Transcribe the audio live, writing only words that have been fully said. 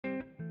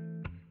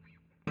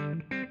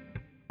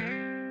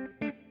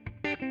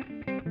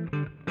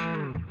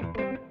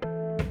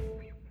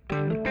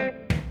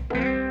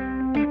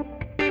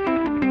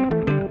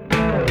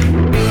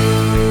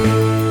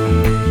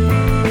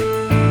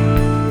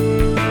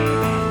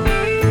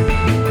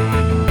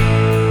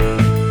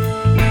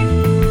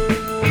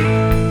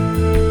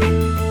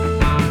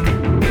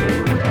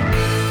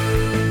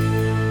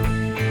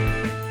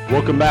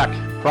Welcome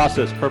back.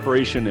 Process,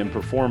 preparation, and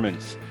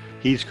performance.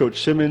 He's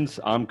Coach Simmons.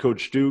 I'm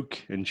Coach Duke.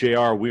 And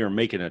JR, we are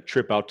making a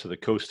trip out to the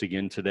coast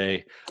again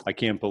today. I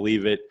can't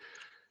believe it.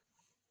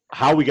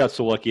 How we got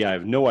so lucky, I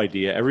have no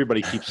idea.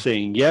 Everybody keeps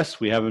saying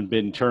yes. We haven't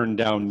been turned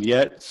down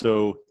yet.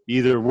 So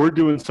either we're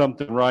doing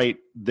something right,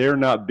 they're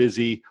not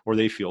busy, or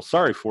they feel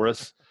sorry for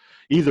us.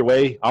 Either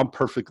way, I'm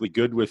perfectly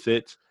good with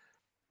it.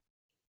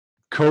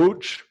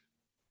 Coach,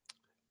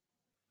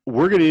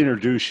 we're going to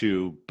introduce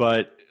you,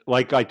 but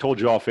like I told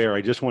you off air,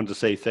 I just wanted to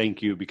say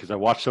thank you because I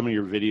watched some of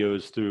your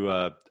videos through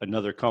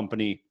another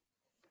company.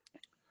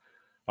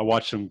 I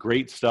watched some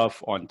great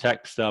stuff on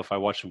tech stuff. I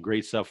watched some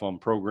great stuff on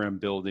program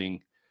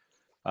building.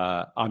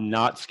 I'm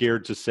not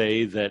scared to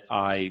say that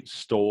I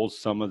stole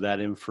some of that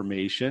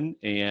information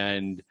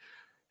and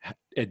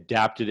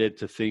adapted it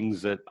to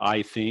things that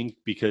I think,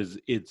 because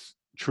it's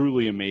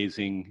truly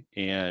amazing.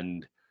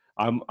 And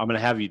I'm going to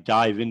have you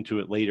dive into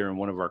it later in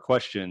one of our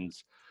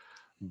questions.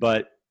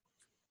 But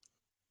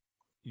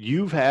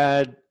you've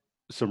had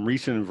some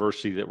recent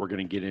adversity that we're going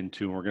to get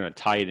into, and we're going to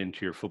tie it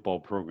into your football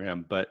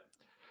program. But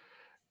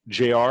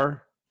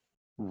JR,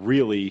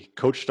 really,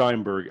 Coach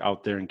Steinberg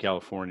out there in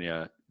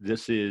California,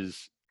 this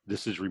is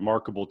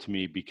remarkable to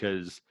me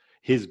because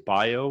his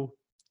bio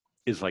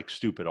is like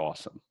stupid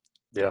awesome.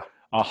 Yeah.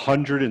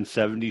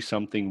 170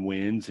 something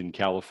wins in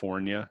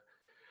California.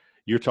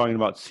 You're talking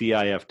about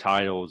CIF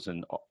titles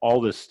and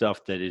all this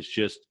stuff that is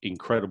just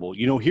incredible.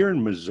 You know, here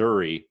in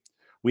Missouri,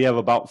 we have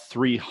about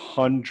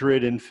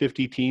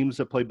 350 teams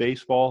that play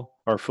baseball,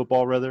 or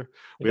football rather.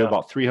 We have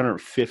about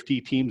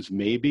 350 teams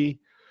maybe.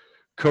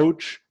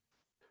 Coach,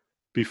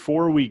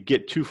 before we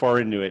get too far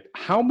into it,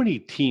 how many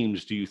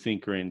teams do you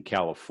think are in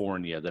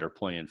California that are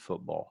playing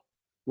football?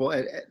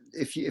 Well,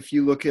 if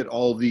you look at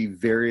all the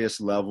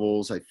various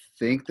levels, I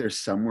think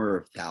there's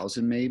somewhere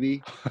 1,000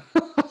 maybe.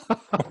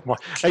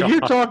 And you're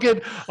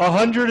talking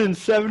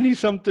 170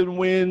 something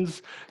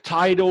wins,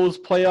 titles,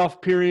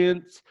 playoff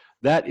periods.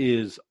 That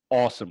is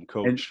awesome,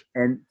 Coach.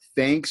 And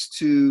thanks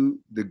to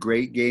the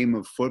great game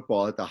of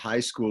football at the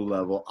high school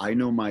level, I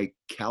know my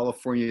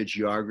California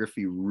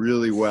geography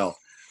really well.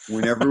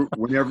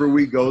 Whenever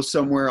we go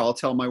somewhere, I'll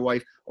tell my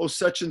wife, "Oh,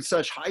 such and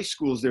such high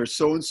schools there.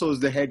 So and so is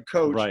the head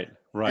coach." Right.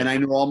 And I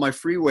know all my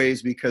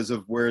freeways because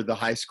of where the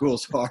high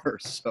schools are.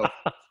 So,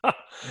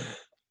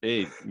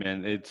 hey,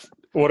 man, it's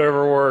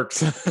whatever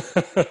works.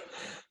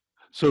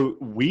 So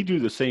we do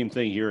the same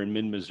thing here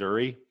in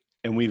Missouri,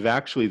 and we've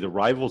actually, the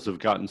rivals have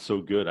gotten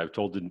so good. I've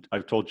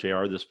told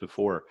JR this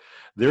before.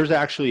 There's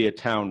actually a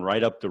town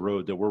right up the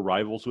road that we're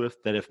rivals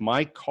with that if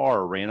my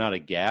car ran out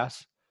of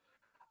gas,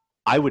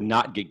 I would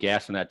not get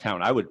gas in that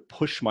town. I would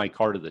push my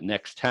car to the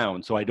next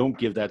town so I don't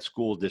give that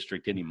school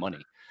district any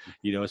money.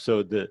 You know,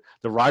 so the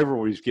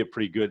rivalries get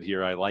pretty good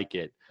here. I like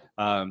it.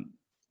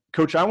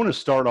 Coach, I want to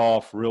start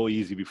off real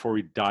easy before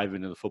we dive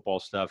into the football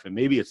stuff. And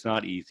maybe it's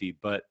not easy,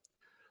 but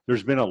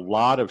there's been a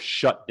lot of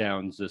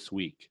shutdowns this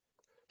week.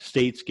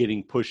 States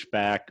getting pushed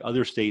back,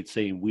 other states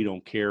saying, we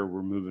don't care,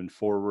 we're moving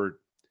forward.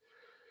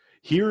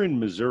 Here in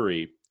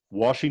Missouri,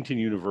 Washington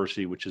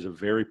University, which is a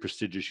very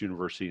prestigious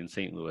university in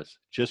St. Louis,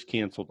 just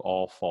canceled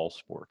all fall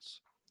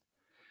sports.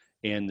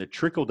 And the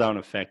trickle-down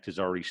effect has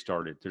already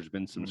started. There's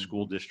been some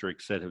school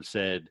districts that have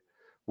said,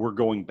 we're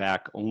going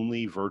back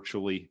only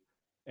virtually,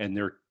 and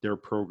their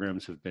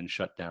programs have been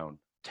shut down.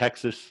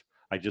 Texas,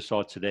 I just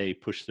saw today,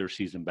 pushed their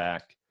season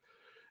back.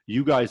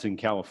 You guys in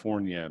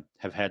California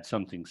have had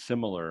something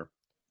similar.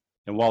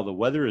 And while the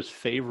weather is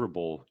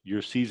favorable,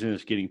 your season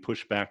is getting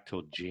pushed back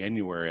till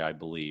January, I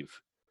believe.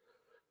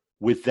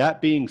 With that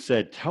being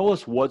said, tell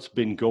us what's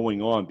been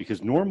going on,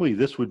 because normally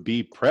this would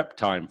be prep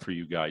time for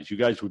you guys. You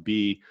guys would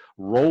be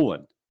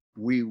rolling.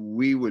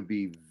 We would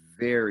be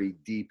very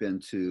deep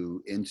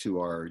into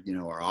our,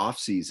 our off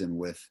season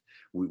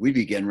we'd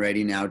be getting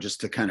ready now just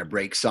to kind of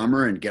break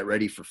summer and get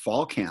ready for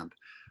fall camp.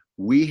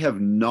 We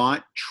have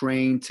not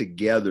trained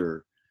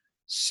together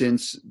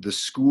since the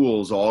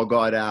schools all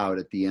got out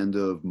at the end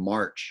of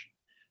March.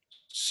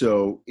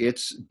 So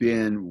it's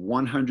been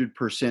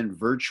 100%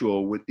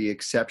 virtual, with the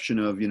exception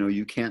of,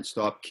 you can't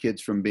stop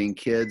kids from being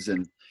kids.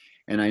 And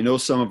I know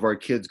some of our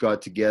kids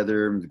got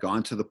together and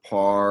gone to the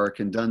park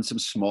and done some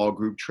small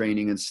group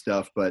training and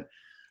stuff. But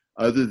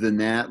other than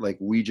that, like,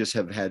 we just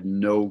have had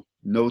no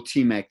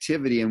team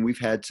activity, and we've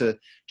had to,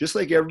 just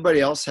like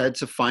everybody else, had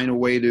to find a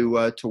way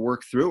to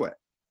work through it.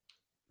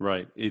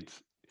 Right.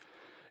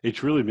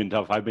 It's really been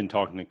tough. I've been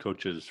talking to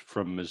coaches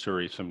from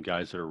Missouri, some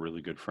guys that are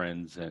really good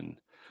friends and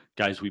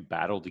guys we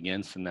battled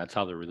against, and that's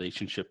how the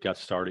relationship got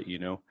started,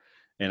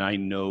 And I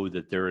know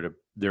that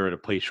they're at a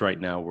place right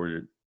now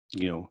where,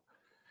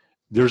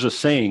 there's a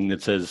saying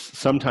that says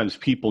sometimes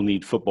people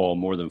need football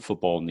more than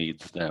football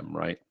needs them,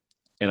 right?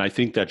 And I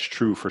think that's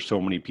true for so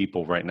many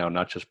people right now,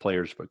 not just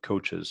players, but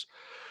coaches.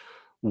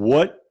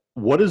 What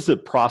does the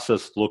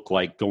process look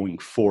like going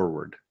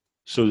forward?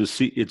 So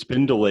it's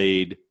been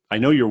delayed. I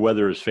know your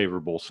weather is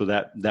favorable, so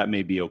that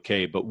may be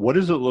okay. But what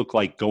does it look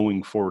like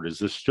going forward? Is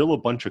there still a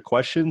bunch of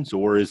questions,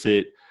 or is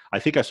it, I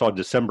think I saw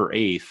December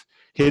 8th,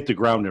 hit the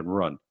ground and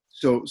run?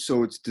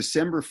 So it's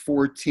December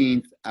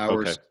 14th.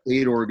 Our Okay.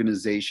 state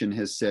organization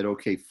has said,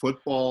 okay,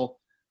 football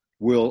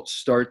will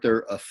start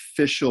their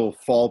official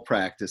fall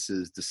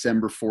practices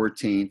December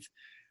 14th,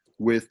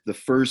 with the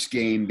first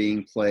game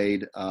being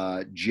played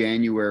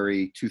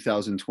January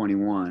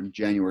 2021,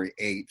 January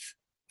 8th.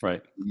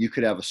 Right. You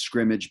could have a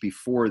scrimmage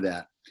before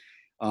that.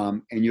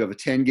 And you have a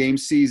 10-game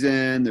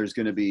season. There's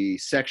going to be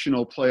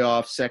sectional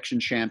playoff, section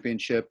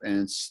championship,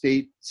 and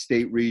state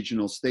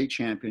regional, state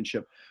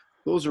championship.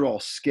 Those are all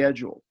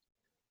scheduled.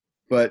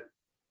 But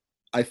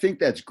I think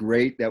that's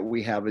great that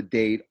we have a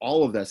date.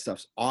 All of that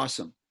stuff's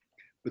awesome.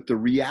 But the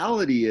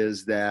reality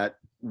is that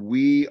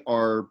we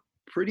are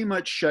pretty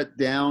much shut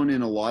down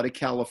in a lot of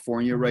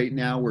California right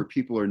now, where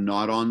people are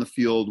not on the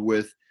field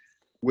with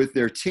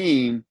their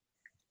team.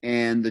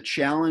 And the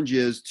challenge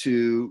is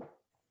to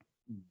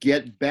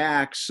get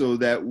back so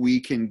that we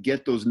can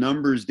get those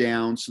numbers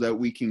down, so that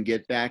we can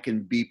get back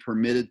and be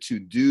permitted to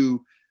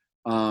do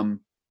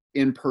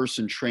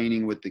in-person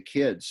training with the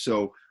kids.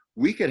 So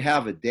we could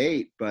have a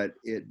date, but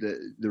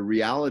the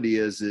reality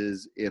is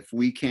if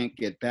we can't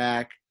get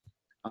back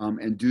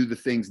and do the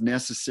things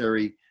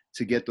necessary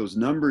to get those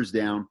numbers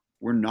down,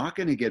 we're not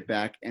going to get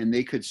back, and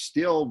they could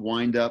still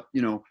wind up,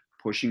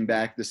 pushing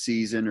back the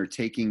season or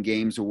taking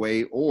games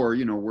away, or,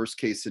 worst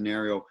case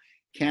scenario,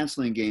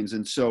 canceling games.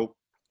 And so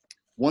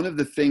one of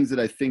the things that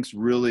I think is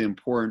really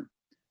important,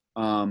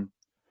 and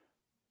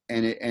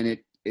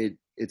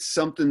it's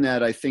something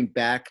that I think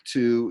back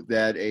to,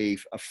 that a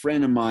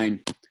friend of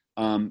mine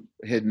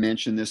had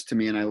mentioned this to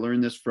me, and I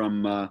learned this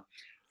from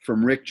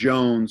Rick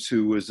Jones,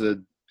 who was a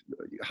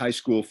high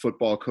school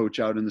football coach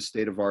out in the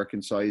state of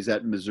Arkansas. He's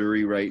at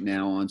Missouri right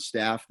now on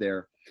staff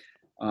there.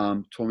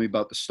 Told me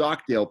about the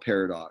Stockdale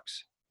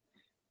paradox.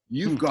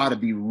 You've got to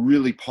be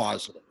really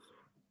positive.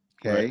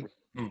 Okay.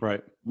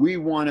 Right. We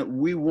want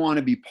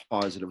to be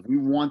positive. We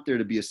want there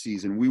to be a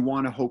season. We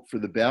want to hope for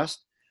the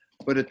best,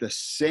 but at the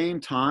same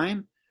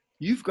time,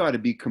 you've got to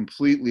be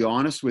completely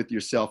honest with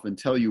yourself and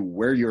tell you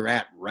where you're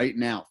at right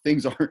now.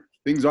 Things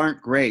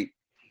aren't great.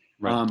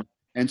 Right.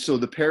 And so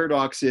the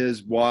paradox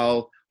is,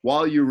 while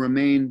you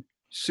remain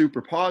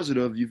super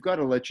positive, you've got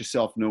to let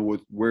yourself know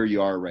where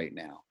you are right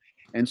now.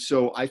 And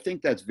so I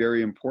think that's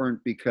very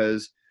important,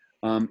 because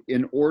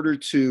in order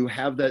to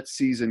have that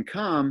season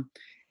come,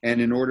 and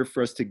in order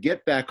for us to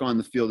get back on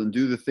the field and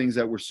do the things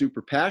that we're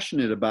super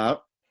passionate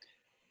about,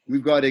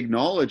 we've got to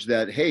acknowledge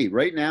that, hey,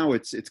 right now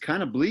it's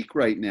kind of bleak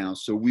right now.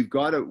 So we've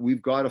got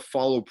to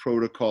follow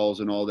protocols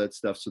and all that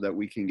stuff so that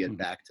we can get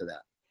back to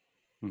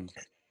that.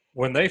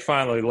 When they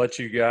finally let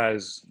you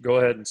guys go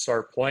ahead and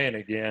start playing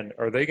again,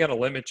 are they going to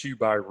limit you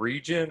by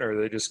region, or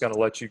are they just going to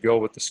let you go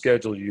with the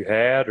schedule you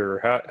had,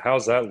 or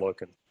how's that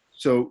looking?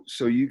 So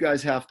you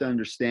guys have to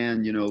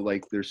understand,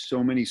 like, there's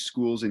so many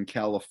schools in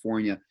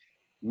California.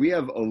 We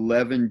have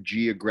 11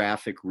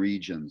 geographic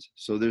regions.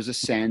 So there's a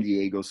San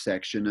Diego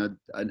section,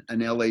 an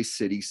LA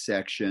City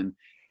section,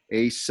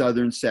 a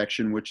southern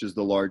section, which is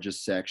the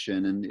largest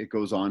section, and it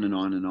goes on and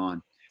on and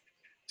on.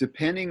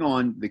 Depending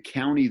on the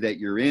county that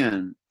you're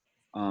in,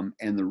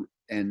 and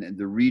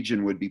the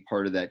region would be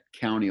part of that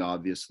county,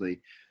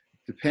 obviously.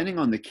 Depending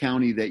on the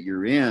county that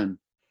you're in,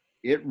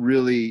 it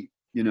really,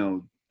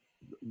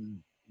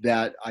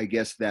 that, I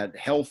guess, that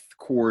health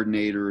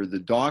coordinator, the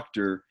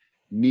doctor,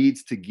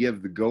 needs to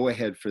give the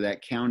go-ahead for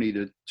that county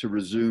to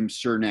resume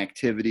certain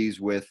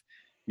activities, with,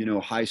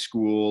 high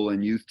school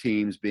and youth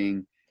teams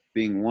being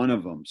one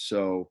of them.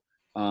 So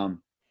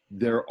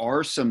there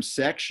are some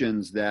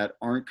sections that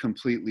aren't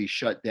completely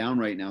shut down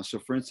right now. So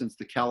for instance,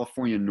 the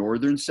California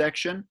Northern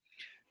section,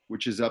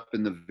 which is up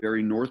in the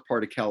very north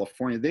part of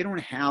California, they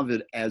don't have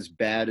it as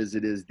bad as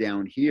it is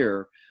down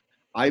here.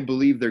 I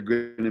believe they're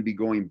going to be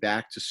going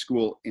back to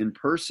school in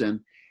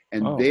person,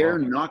 and they're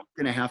not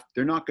going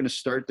to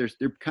start. They're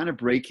kind of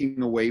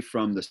breaking away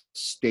from the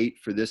state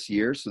for this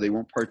year. So they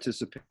won't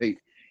participate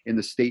in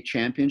the state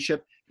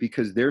championship,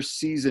 because their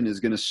season is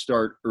going to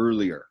start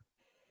earlier.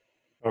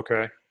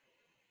 Okay.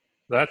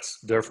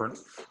 That's different.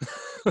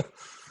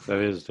 That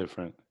is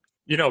different.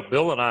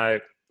 Bill and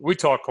I, we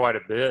talked quite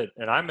a bit,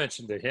 and I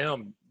mentioned to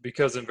him,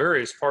 because in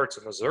various parts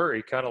of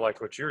Missouri, kind of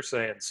like what you're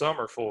saying,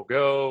 some are full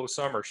go,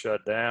 some are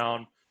shut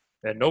down,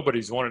 and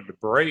nobody's wanted to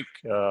break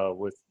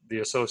with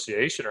the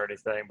association or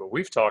anything. But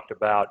we've talked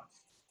about,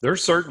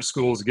 there's certain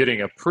schools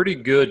getting a pretty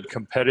good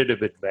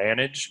competitive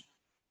advantage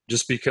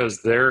just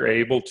because they're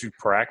able to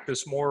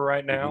practice more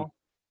right now,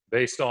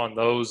 based on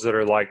those that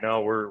are like,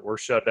 no, we're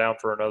shut down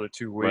for another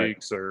 2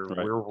 weeks, or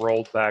we're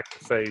rolled back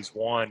to phase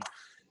 1.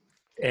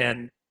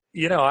 And,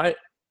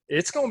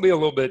 it's going to be a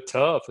little bit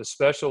tough,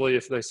 especially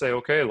if they say,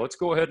 okay, let's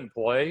go ahead and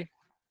play.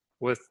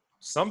 With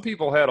some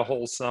people had a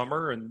whole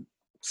summer and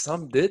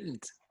some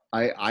didn't.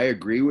 I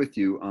agree with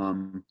you.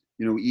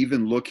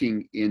 Even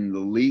looking in the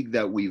league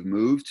that we've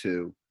moved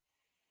to,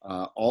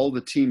 all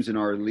the teams in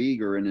our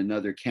league are in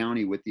another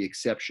county with the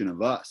exception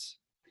of us.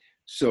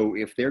 So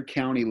if their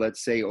county,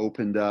 let's say,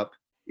 opened up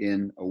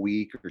in a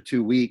week or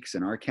 2 weeks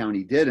and our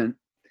county didn't,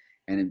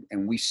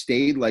 and we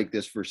stayed like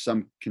this for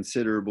some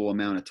considerable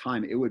amount of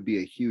time, it would be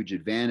a huge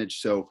advantage.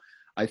 So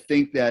I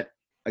think that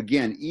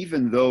again,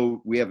 even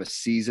though we have a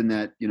season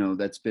that,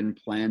 that's been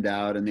planned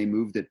out and they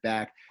moved it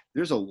back,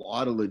 there's a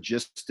lot of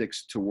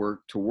logistics to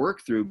work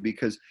through,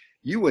 because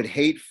you would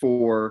hate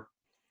for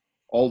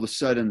all of a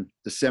sudden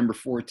December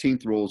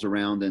 14th rolls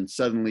around and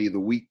suddenly the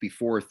week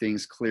before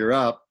things clear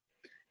up,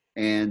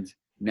 and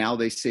now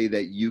they say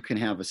that you can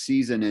have a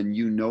season, and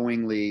you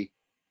knowingly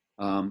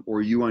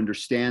or you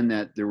understand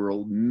that there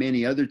were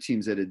many other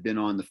teams that had been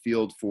on the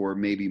field for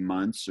maybe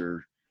months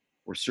or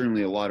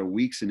certainly a lot of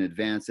weeks in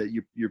advance, that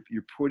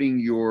you're putting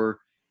your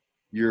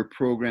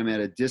program at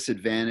a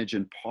disadvantage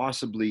and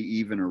possibly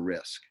even a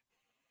risk.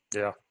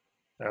 Yeah,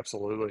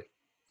 absolutely.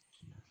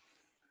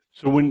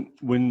 So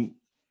when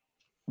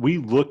we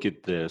look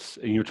at this,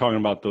 and you're talking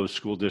about those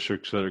school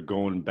districts that are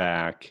going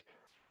back,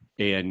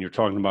 and you're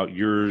talking about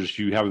yours,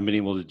 you haven't been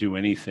able to do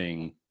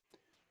anything.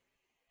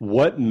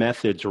 What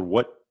methods or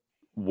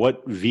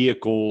what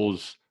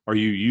vehicles are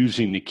you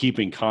using to keep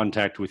in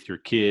contact with your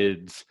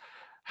kids?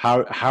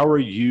 How are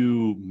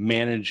you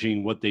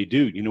managing what they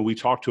do? We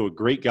talked to a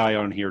great guy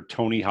on here,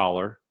 Tony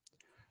Holler.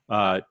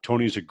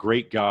 Tony's a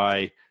great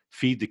guy,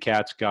 Feed the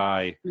Cats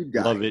guy.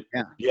 Love it.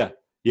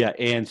 Yeah,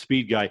 and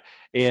speed guy.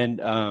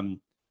 And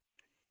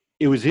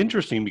it was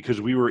interesting because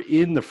we were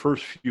in the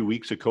first few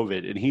weeks of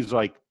COVID, and he's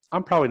like,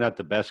 I'm probably not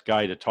the best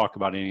guy to talk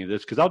about any of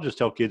this, because I'll just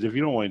tell kids, if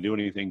you don't want to do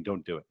anything,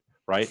 don't do it,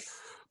 right?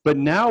 But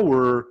now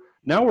we're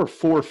 4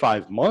 or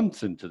 5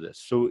 months into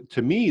this. So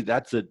to me,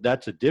 that's a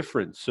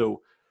difference.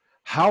 So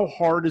how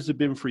hard has it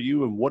been for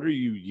you, and what are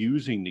you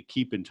using to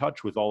keep in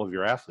touch with all of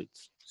your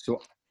athletes? So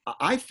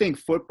I think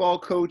football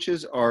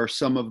coaches are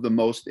some of the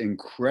most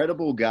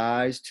incredible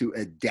guys to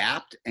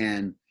adapt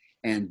and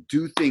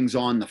do things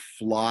on the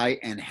fly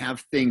and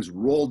have things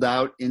rolled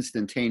out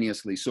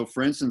instantaneously. So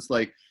for instance,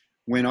 like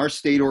when our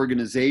state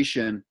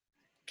organization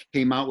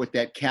came out with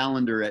that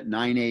calendar at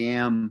 9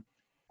 a.m.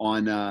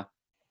 on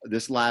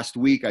this last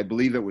week, I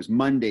believe it was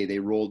Monday, they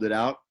rolled it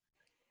out.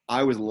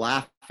 I was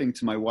laughing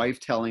to my wife,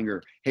 telling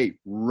her, hey,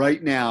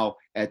 right now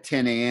at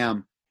 10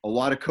 a.m., a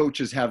lot of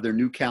coaches have their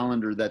new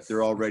calendar that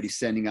they're already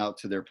sending out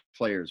to their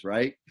players,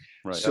 right?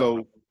 Right.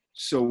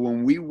 So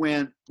when we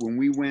went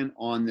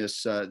on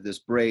this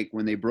break,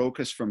 when they broke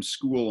us from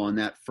school on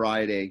that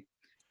Friday,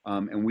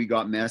 and we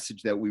got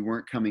message that we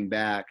weren't coming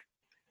back,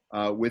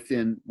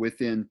 within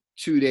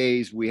 2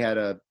 days we had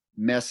a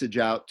message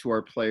out to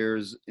our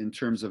players in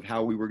terms of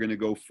how we were going to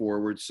go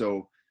forward.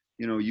 So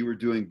you were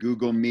doing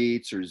Google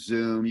Meets or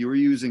Zoom. You were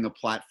using a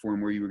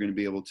platform where you were going to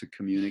be able to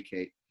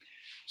communicate.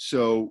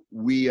 So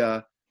we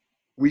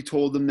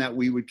told them that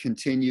we would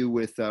continue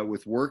with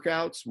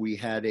workouts. We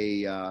had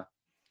an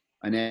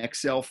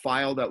Excel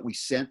file that we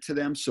sent to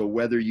them. So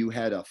whether you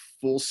had a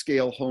full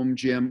scale home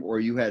gym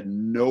or you had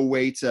no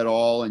weights at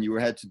all, and you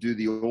had to do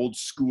the old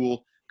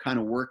school kind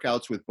of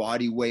workouts with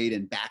body weight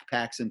and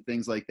backpacks and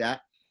things like that,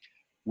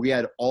 we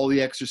had all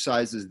the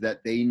exercises that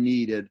they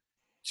needed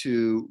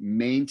to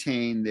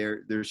maintain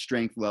their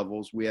strength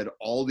levels. We had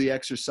all the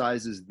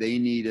exercises they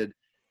needed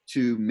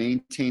to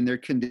maintain their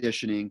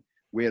conditioning.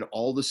 We had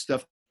all the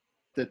stuff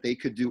that they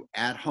could do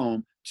at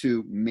home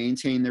to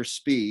maintain their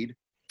speed.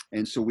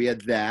 And so we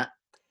had that.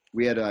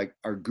 We had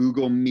our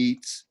Google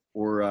Meets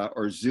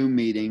or Zoom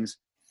meetings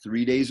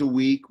 3 days a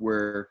week,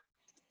 where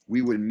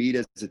we would meet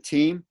as a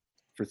team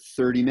for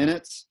 30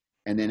 minutes.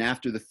 And then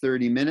after the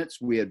 30 minutes,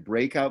 we had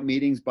breakout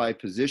meetings by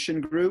position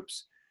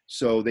groups.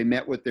 So they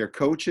met with their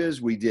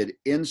coaches. We did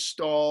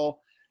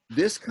install.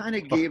 This kind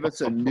of gave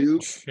us a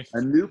new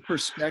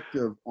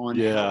perspective on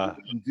how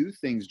we can do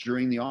things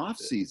during the off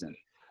season.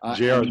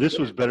 JR, this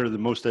was better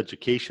than most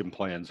education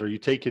plans. Are you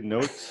taking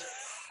notes?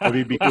 I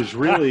mean, because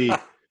really,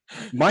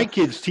 my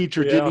kid's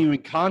teacher didn't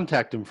even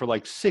contact him for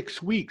like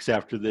 6 weeks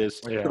after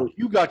this. Yeah. So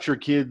you got your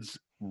kids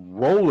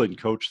rolling,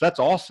 Coach. That's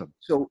awesome.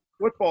 So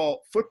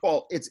football,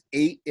 it's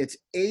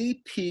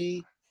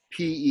AP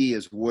PE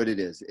is what it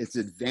is. It's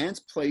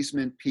advanced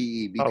placement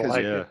PE,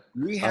 because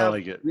we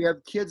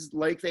have kids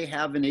like they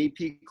have in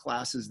AP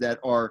classes that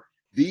are,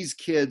 these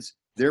kids,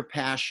 they're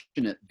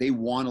passionate. They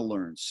want to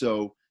learn.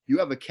 So you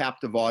have a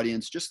captive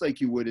audience, just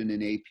like you would in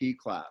an AP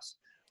class.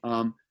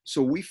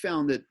 So we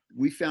found it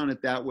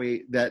that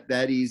way,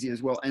 that easy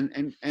as well.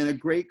 And a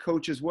great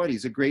coach is what?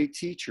 He's a great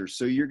teacher.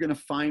 So you're going to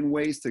find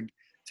ways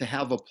to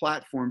have a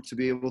platform to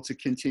be able to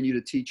continue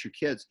to teach your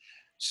kids.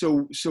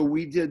 So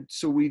we did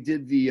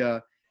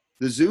the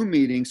Zoom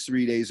meetings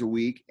 3 days a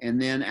week.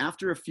 And then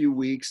after a few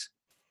weeks,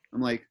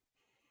 I'm like,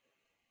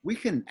 we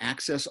can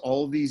access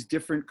all these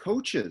different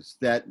coaches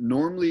that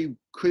normally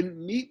couldn't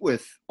meet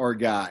with our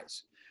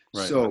guys.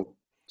 Right.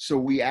 So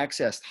we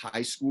accessed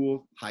high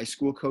school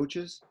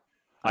coaches.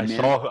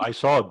 I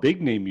saw a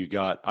big name you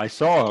got. I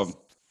saw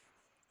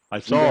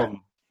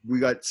him. We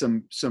got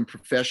some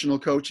professional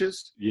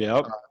coaches.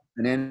 Yep.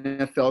 An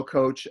NFL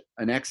coach,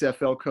 an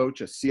XFL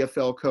coach, a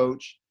CFL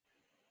coach.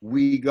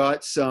 We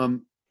got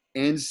some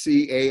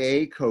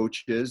NCAA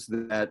coaches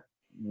that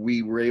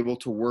we were able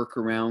to work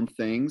around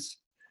things.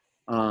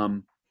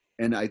 And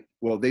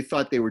they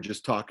thought they were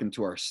just talking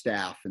to our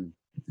staff, and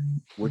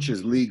which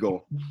is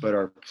legal, but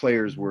our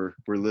players were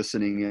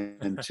listening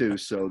in too.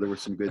 So there were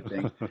some good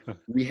things.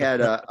 We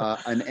had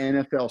an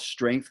NFL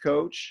strength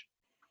coach.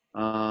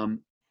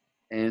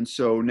 And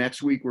so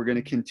next week we're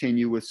going to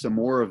continue with some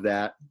more of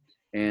that.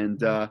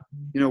 And,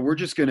 we're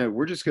just going to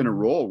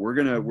roll.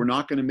 We're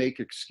not going to make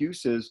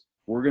excuses.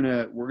 We're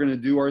going to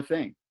do our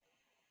thing.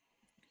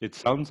 It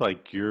sounds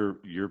like your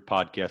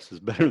podcast is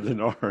better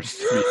than ours,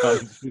 to be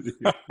honest with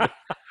you.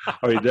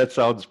 I mean, that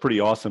sounds pretty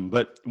awesome.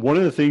 But one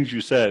of the things you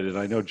said, and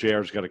I know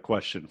JR's got a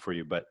question for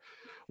you, but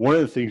one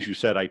of the things you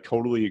said, I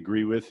totally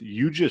agree with.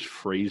 You just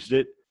phrased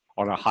it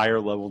on a higher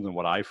level than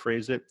what I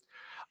phrase it.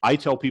 I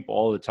tell people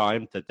all the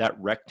time that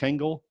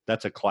rectangle,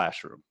 that's a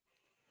classroom.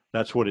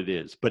 That's what it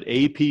is. But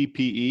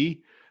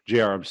APPE,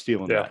 JR, I'm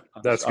stealing that.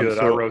 That's good.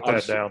 I wrote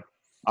that down.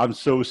 I'm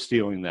so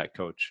stealing that,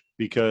 Coach,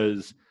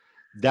 because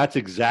that's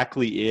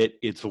exactly it.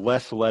 It's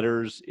less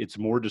letters. It's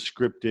more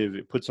descriptive.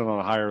 It puts it on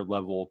a higher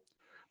level.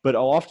 But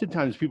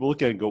oftentimes people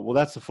look at it and go, well,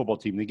 that's the football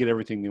team. They get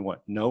everything they want.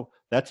 No,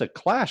 that's a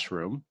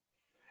classroom,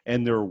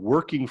 and they're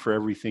working for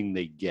everything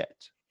they get.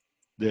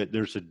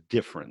 There's a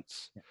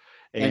difference.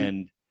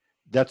 And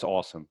that's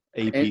awesome.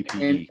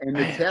 APPE. And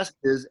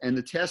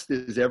the test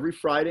is every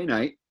Friday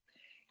night.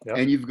 Yep.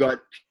 And you've got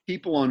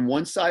people on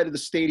one side of the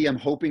stadium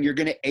hoping you're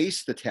going to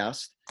ace the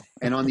test.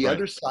 And on the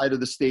other side of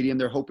the stadium,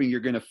 they're hoping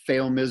you're going to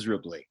fail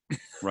miserably.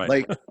 Right.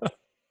 Like,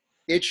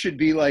 it should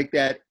be like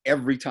that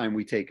every time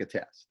we take a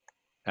test.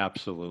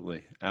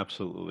 Absolutely.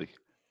 Absolutely.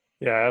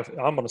 Yeah,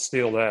 I'm going to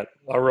steal that.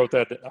 I wrote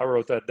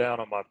that down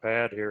on my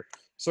pad here.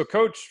 So,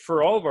 Coach,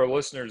 for all of our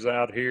listeners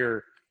out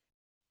here,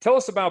 tell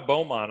us about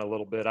Beaumont a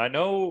little bit. I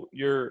know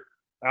you're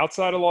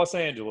outside of Los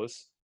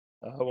Angeles.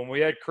 When we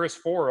had Chris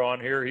Four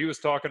on here, he was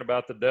talking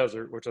about the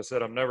desert, which I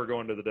said I'm never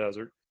going to the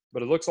desert.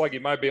 But it looks like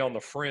you might be on the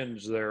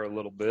fringe there a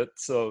little bit.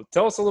 So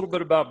tell us a little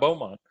bit about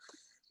Beaumont.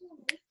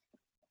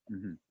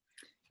 Mm-hmm.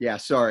 Yeah,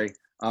 sorry.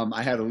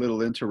 I had a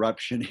little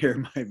interruption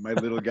here. My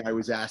little guy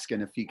was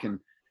asking if he can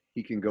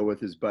go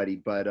with his buddy.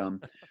 But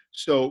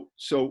so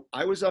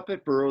I was up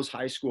at Burroughs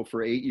High School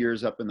for 8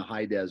 years up in the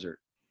high desert.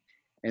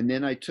 And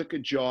then I took a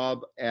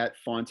job at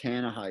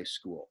Fontana High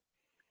School.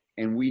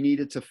 And we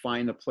needed to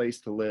find a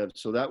place to live.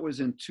 So that was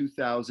in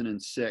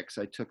 2006.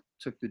 I took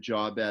the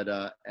job at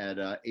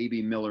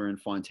A.B. Miller in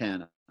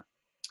Fontana.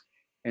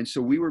 And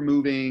so we were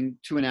moving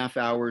 2.5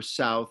 hours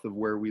south of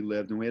where we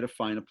lived, and we had to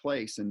find a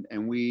place.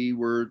 And we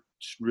were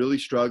really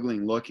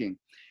struggling looking.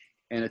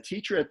 And a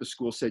teacher at the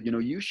school said,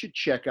 you should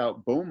check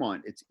out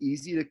Beaumont. It's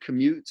easy to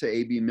commute to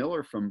A.B.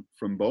 Miller from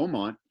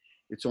Beaumont.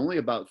 It's only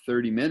about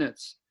 30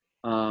 minutes.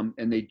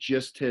 And they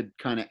just had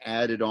kind of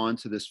added on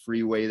to this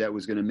freeway that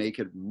was going to make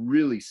it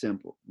really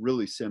simple,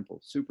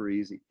 super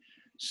easy.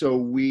 So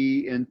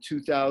we, in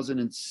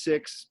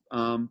 2006,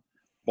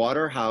 bought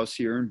our house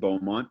here in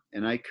Beaumont,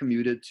 and I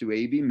commuted to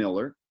A.B.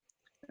 Miller,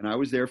 and I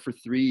was there for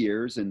 3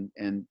 years, and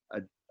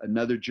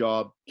another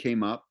job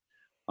came up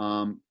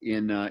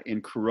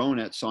in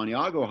Corona at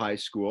Santiago High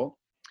School,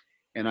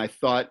 and I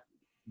thought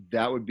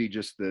that would be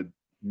just the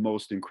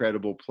most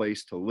incredible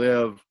place to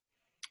live.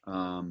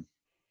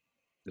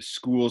 The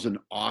school's an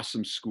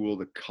awesome school.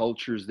 The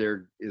cultures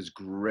there is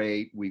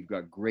great. We've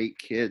got great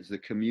kids. The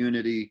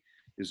community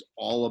is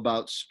all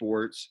about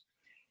sports.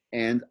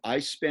 And I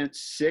spent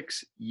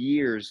 6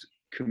 years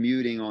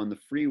commuting on the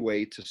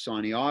freeway to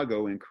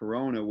Santiago in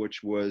Corona,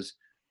 which was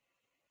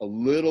a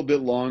little bit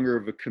longer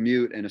of a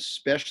commute, and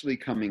especially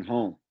coming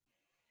home.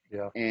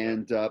 Yeah.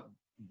 And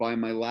by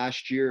my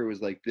last year, it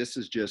was like, this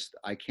is just,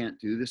 I can't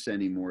do this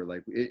anymore.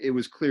 Like it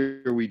was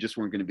clear we just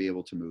weren't going to be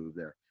able to move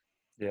there.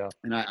 Yeah.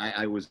 And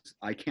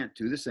I can't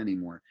do this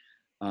anymore.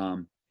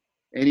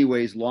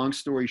 Anyways, long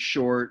story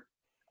short,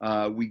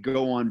 we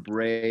go on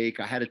break.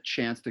 I had a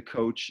chance to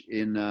coach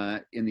in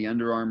the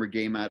Under Armour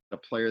game. I had a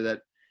player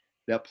that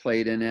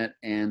played in it.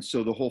 And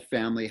so the whole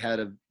family had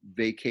a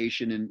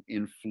vacation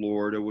in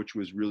Florida, which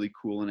was really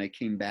cool. And I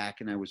came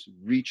back and I was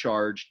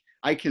recharged.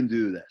 I can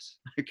do this.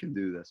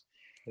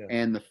 Yeah.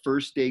 And the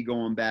first day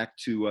going back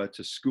to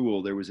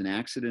school, there was an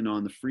accident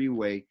on the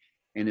freeway,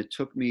 and it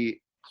took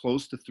me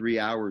close to 3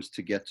 hours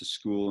to get to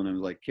school. And I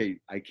was like, okay,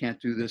 I can't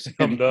do this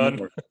anymore. I'm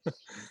done.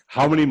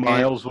 How many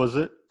miles was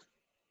it?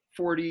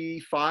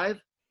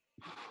 45.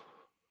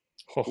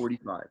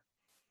 45.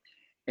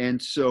 And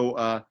so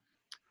a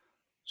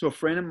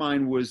friend of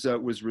mine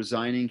was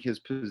resigning his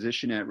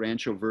position at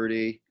Rancho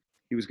Verde.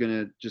 He was going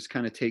to just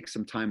kind of take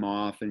some time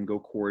off and go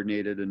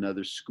coordinate at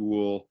another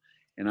school.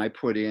 And I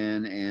put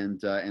in,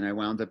 and I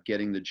wound up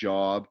getting the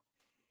job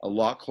a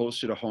lot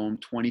closer to home,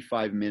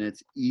 25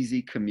 minutes,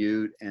 easy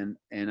commute. And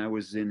I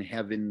was in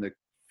heaven. The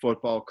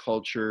football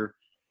culture.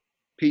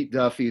 Pete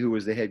Duffy, who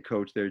was the head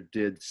coach there,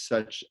 did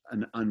such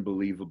an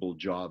unbelievable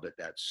job at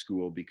that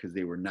school because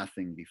they were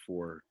nothing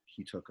before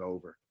he took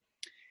over.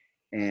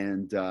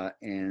 And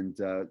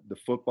the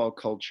football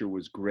culture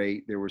was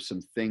great. There were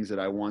some things that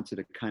I wanted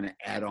to kind of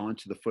add on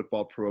to the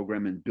football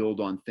program and build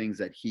on things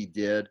that he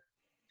did.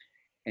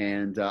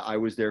 And I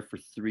was there for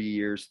 3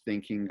 years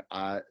thinking,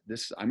 I'm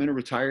going to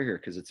retire here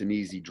because it's an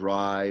easy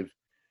drive.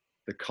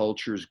 The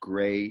culture's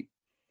great.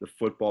 The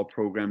football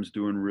program's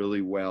doing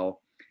really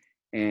well.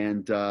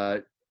 And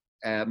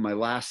at my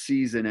last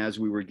season, as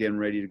we were getting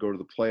ready to go to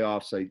the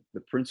playoffs,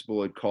 the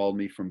principal had called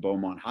me from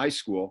Beaumont High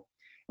School,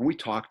 and we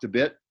talked a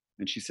bit.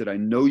 And she said, "I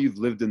know you've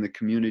lived in the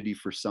community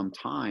for some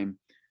time.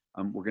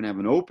 We're going to have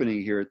an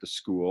opening here at the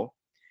school."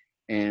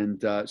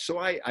 And so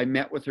I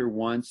met with her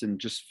once and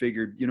just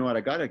figured, you know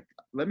what,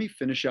 let me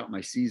finish out my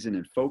season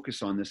and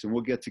focus on this, and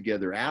we'll get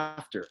together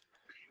after.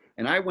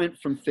 And I went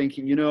from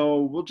thinking,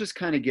 we'll just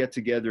kind of get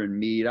together and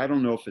meet. I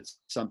don't know if it's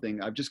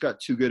something, I've just got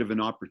too good of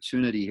an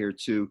opportunity here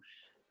to.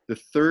 The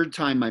third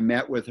time I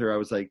met with her, I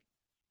was like,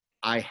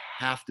 I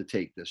have to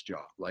take this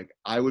job. Like,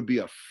 I would be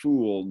a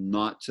fool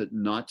not to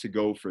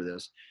go for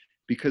this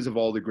because of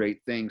all the great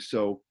things.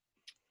 So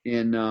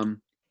in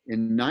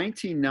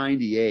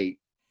 1998,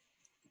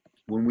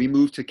 when we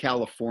moved to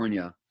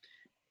California,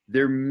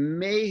 there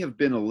may have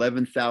been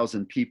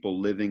 11,000 people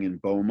living in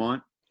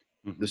Beaumont.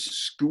 Mm-hmm. The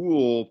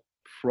school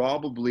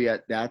probably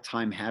at that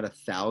time had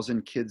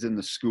 1,000 kids in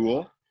the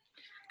school.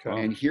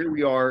 Okay. And here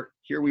we are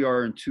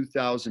in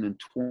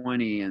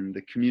 2020, and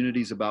the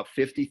community's about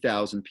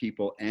 50,000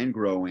 people and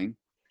growing.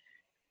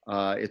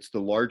 It's the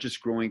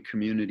largest growing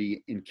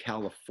community in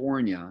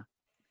California.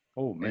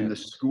 Oh, man. And the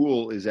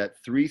school is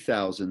at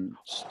 3,000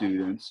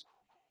 students.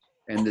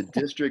 And the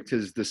district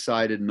has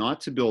decided not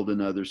to build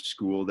another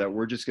school, that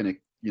we're just going to,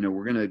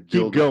 we're going to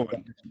build. Keep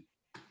going.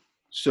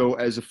 So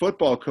as a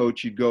football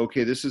coach, you'd go,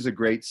 okay, this is a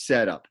great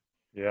setup.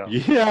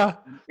 Yeah.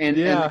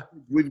 And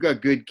we've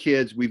got good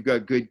kids. We've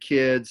been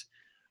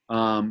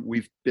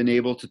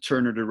able to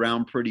turn it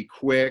around pretty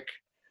quick.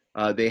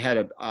 They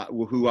had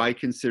who I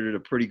considered a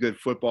pretty good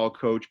football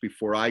coach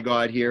before I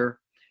got here.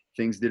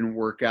 Things didn't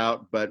work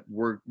out, but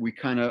we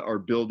kind of are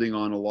building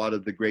on a lot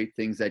of the great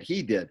things that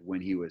he did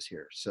when he was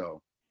here.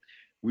 So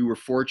we were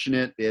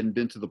fortunate. They hadn't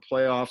been to the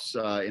playoffs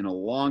in a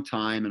long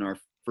time. In our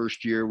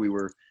first year, we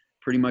were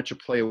pretty much a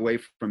play away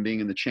from being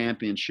in the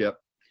championship.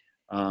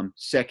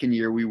 Second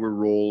year, we were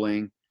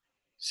rolling.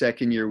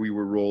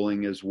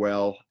 As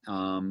well.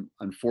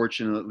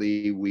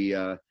 Unfortunately, we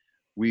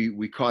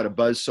caught a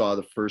buzzsaw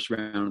the first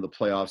round of the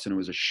playoffs, and it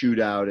was a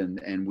shootout,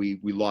 and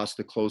we lost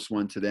a close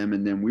one to them.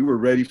 And then we were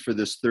ready for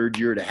this third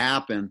year to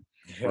happen.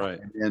 Right.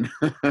 And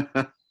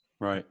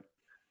Right.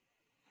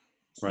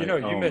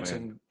 You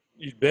mentioned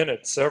you've been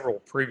at several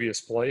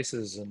previous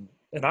places,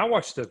 and I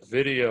watched a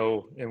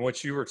video in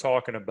which you were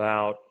talking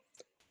about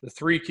the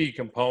three key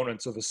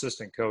components of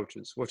assistant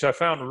coaches, which I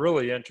found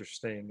really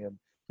interesting. And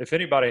if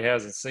anybody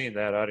hasn't seen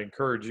that, I'd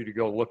encourage you to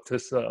go look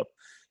this up.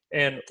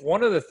 And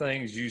one of the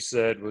things you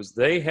said was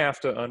they have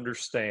to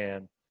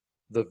understand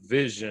the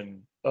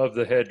vision of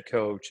the head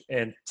coach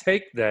and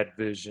take that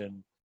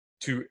vision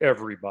to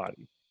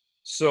everybody.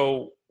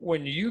 So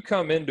when you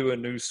come into a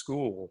new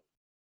school,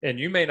 and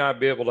you may not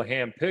be able to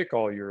handpick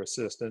all your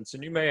assistants,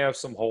 and you may have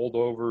some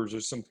holdovers or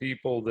some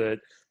people that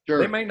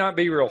They may not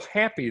be real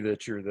happy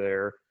that you're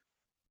there.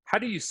 How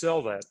do you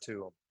sell that to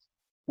them?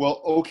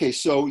 Well, okay,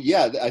 so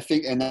yeah, I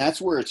think, and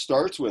that's where it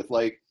starts with,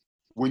 like,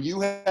 when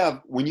you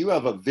have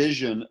a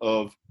vision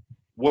of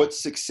what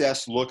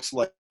success looks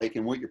like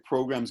and what your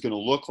program's going to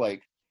look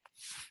like,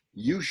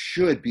 you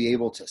should be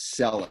able to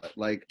sell it.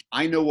 Like,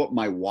 I know what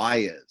my why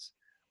is,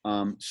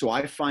 so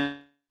I find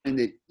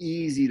it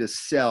easy to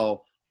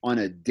sell on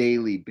a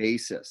daily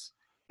basis.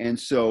 And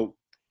so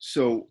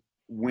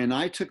when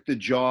I took the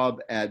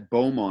job at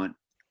Beaumont,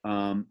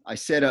 I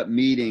set up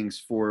meetings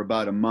for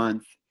about a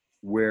month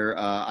where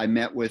I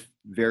met with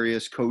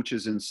various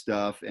coaches and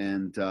stuff,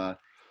 and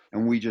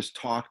we just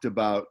talked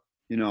about,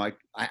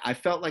 I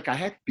felt like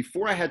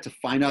before I had to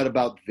find out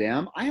about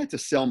them, I had to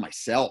sell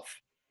myself.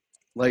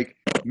 Like,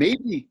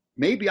 maybe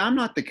I'm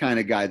not the kind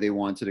of guy they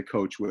wanted to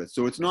coach with.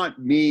 So it's not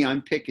me,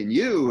 I'm picking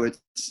you.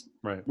 It's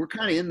right. We're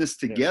kind of in this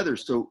together.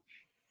 Yeah. So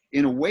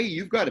in a way,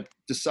 you've got to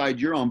decide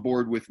you're on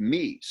board with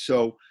me.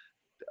 So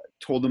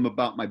told them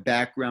about my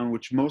background,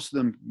 which most of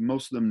them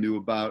knew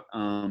about.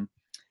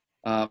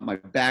 My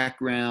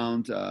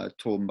background,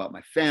 told them about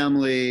my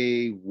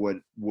family,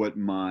 what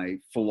my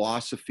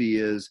philosophy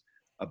is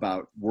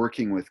about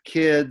working with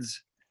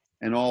kids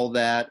and all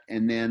that.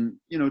 And then,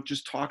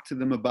 just talk to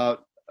them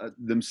about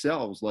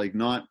themselves, like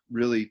not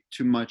really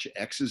too much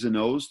X's and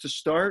O's to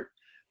start,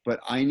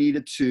 but I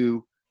needed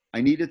to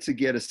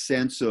get a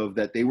sense of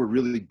that they were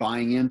really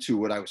buying into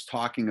what I was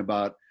talking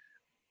about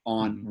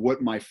on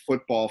what my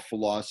football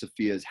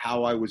philosophy is,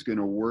 how I was going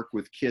to work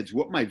with kids,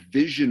 what my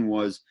vision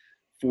was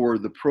for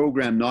the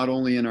program, not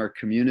only in our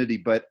community,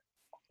 but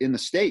in the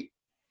state.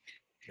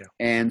 Yeah.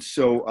 And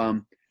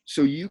so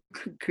you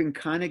can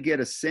kind of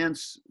get a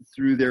sense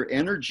through their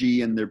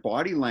energy and their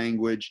body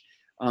language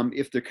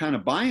if they're kind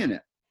of buying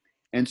it.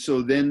 And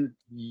so then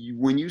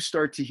when you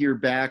start to hear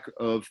back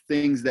of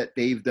things that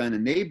they've done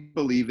and they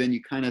believe in,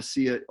 you kind of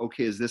see it,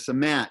 okay, is this a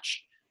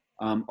match?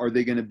 Are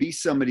they going to be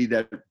somebody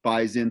that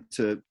buys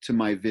into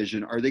my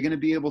vision? Are they going to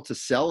be able to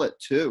sell it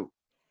too?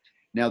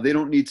 Now, they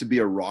don't need to be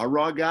a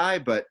rah-rah guy,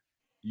 but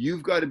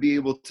you've got to be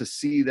able to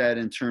see that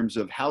in terms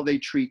of how they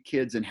treat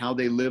kids and how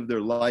they live their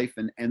life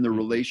and their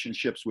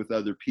relationships with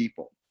other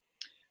people.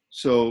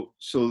 so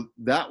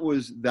that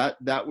was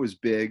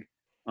big.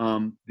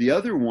 The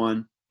other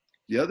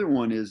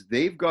one is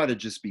they've got to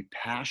just be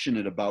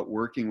passionate about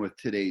working with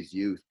today's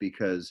youth,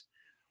 because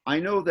I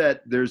know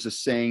that there's a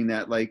saying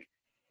that, like,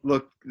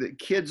 look, the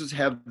kids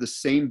have the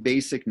same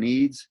basic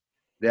needs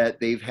that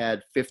they've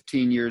had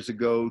 15 years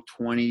ago,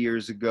 20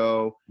 years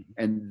ago,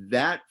 and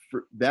that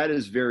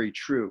is very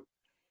true.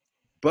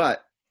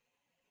 But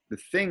the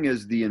thing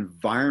is, the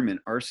environment,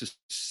 our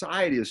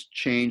society has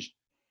changed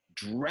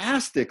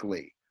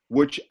drastically,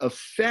 which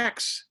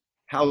affects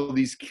how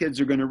these kids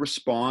are going to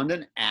respond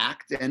and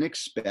act and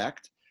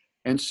expect.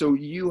 And so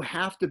you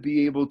have to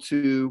be able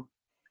to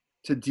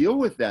deal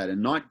with that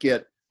and not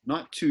get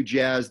not too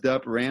jazzed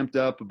up, ramped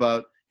up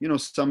about, you know,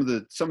 some of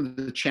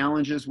the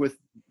challenges with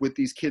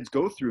these kids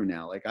go through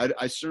now. Like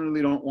I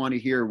certainly don't want to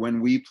hear when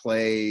we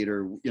played,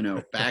 or, you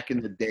know, back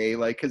in the day,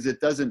 like, because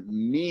it doesn't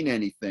mean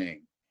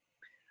anything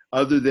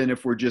other than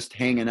if we're just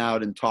hanging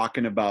out and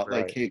talking about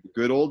Right. like, hey,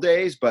 good old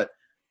days. But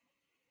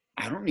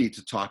I don't need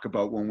to talk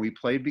about when we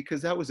played,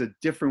 because that was a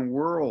different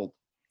world.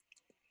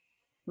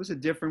 It was a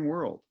different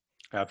world.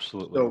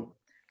 Absolutely.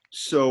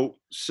 So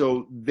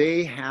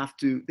they have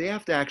to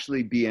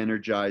actually be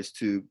energized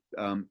to,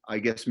 I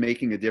guess,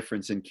 making a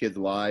difference in kids'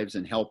 lives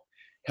and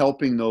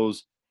helping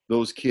those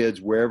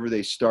kids wherever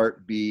they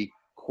start be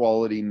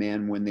quality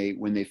men when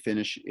they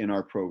finish in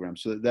our program.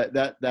 So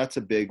that's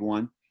a big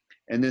one.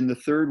 And then the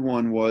third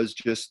one was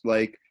just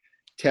like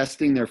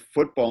testing their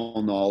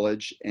football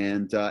knowledge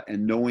and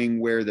knowing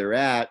where they're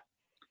at,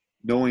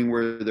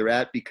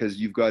 because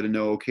you've got to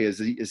know, okay, is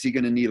he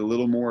going to need a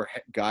little more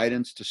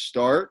guidance to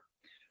start,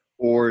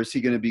 or is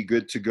he going to be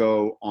good to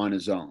go on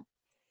his own?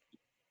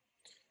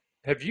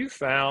 Have you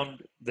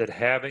found that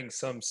having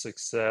some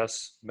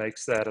success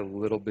makes that a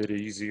little bit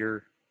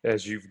easier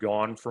as you've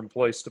gone from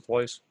place to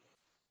place?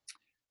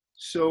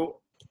 So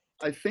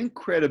I think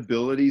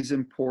credibility is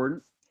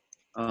important.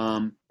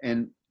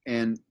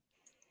 And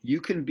you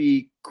can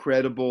be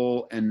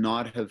credible and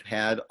not have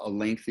had a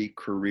lengthy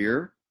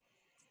career.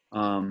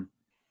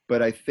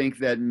 But I think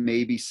that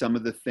maybe some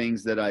of the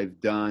things that I've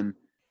done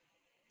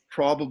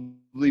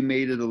probably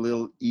made it a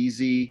little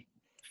easy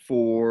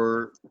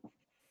for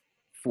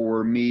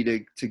me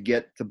to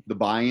get the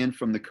buy-in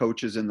from the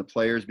coaches and the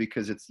players,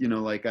 because it's, you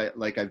know, like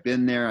I've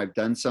been there, I've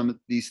done some of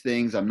these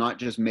things. I'm not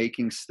just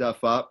making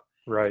stuff up.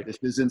 Right. This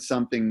isn't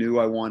something new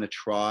I want to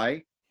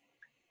try.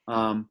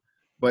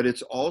 But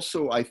it's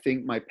also, I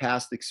think my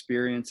past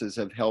experiences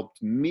have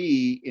helped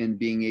me in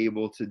being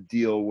able to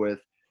deal with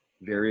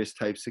various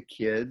types of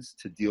kids,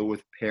 to deal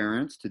with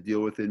parents, to deal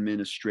with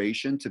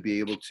administration, to be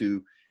able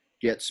to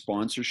get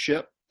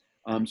sponsorship.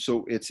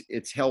 So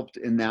it's helped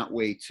in that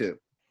way too.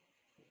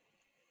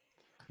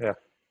 Yeah.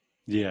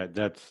 Yeah,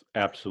 that's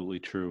absolutely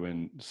true.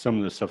 And some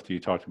of the stuff that you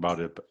talked about,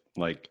 it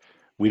like,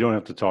 we don't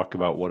have to talk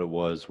about what it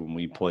was when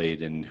we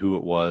played and who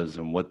it was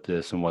and what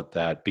this and what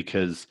that,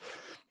 because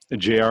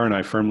JR and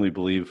I firmly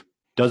believe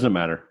doesn't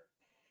matter.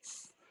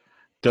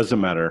 Doesn't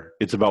matter.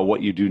 It's about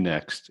what you do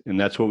next. And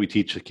that's what we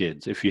teach the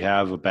kids. If you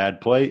have a bad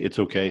play, it's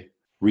okay.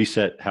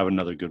 Reset, have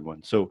another good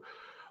one. So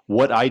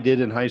what I did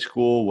in high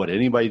school, what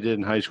anybody did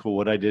in high school,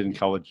 what I did in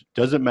college,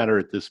 doesn't matter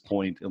at this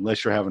point,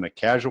 unless you're having a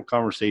casual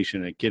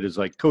conversation and a kid is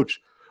like, Coach,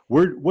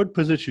 what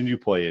position do you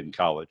play in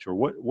college? Or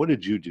what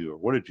did you do? Or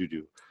what did you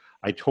do?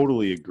 I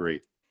totally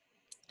agree.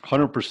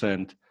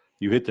 100%.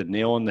 You hit the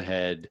nail on the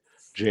head.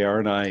 JR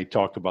and I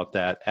talk about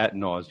that ad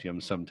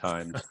nauseum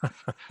sometimes.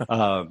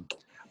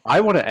 I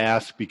want to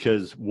ask,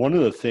 because one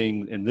of the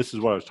things, and this is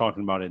what I was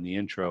talking about in the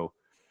intro,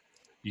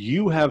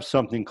 you have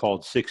something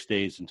called 6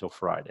 days until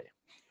Friday.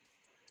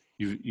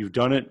 You've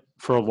done it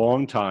for a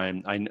long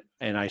time.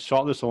 I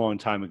saw this a long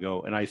time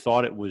ago, and I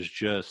thought it was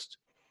just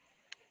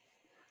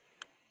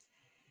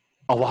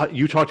a lot.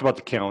 You talked about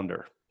the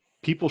calendar.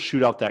 People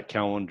shoot out that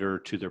calendar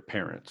to their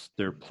parents,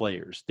 their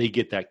players. They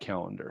get that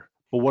calendar.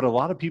 But what a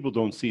lot of people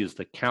don't see is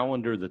the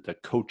calendar that the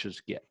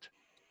coaches get,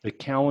 the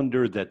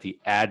calendar that the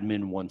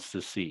admin wants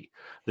to see,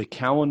 the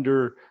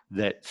calendar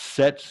that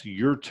sets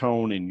your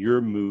tone and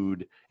your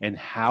mood and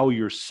how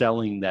you're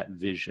selling that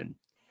vision.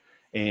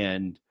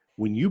 And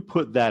when you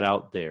put that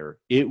out there,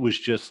 it was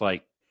just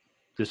like,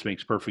 this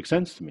makes perfect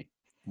sense to me.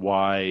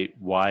 Why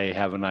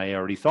haven't I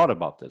already thought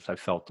about this? I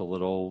felt a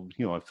little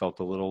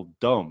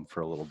dumb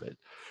for a little bit.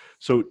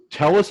 So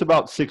tell us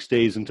about 6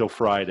 days until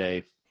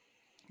Friday.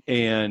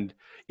 And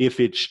if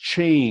it's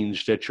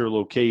changed at your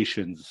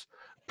locations,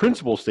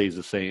 principle stays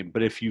the same,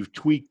 but if you've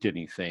tweaked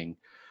anything,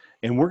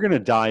 and we're going to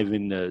dive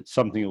into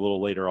something a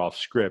little later off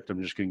script,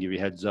 I'm just going to give you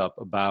a heads up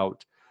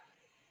about,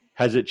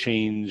 has it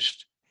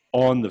changed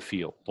on the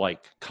field,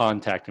 like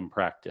contact in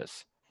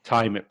practice,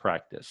 time at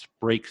practice,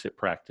 breaks at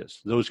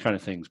practice, those kind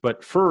of things.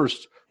 But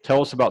first,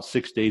 tell us about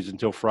 6 days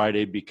until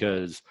Friday,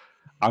 because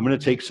I'm going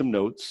to take some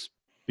notes,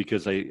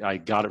 because I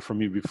got it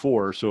from you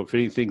before. So if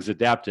anything's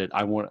adapted,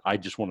 I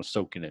just want to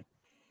soak in it.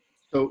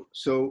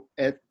 So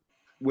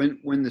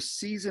when the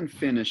season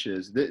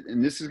finishes,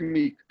 and this is going to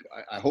be,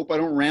 I hope I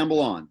don't ramble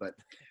on, but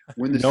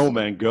when the No,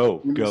 man,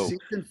 go.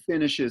 season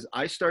finishes,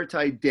 I start to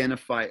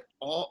identify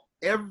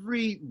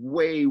every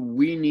way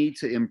we need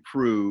to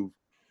improve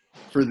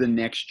for the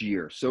next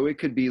year. So it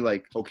could be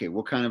like, okay,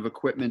 what kind of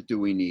equipment do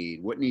we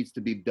need? What needs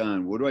to be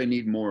done? What do I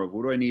need more of?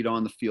 What do I need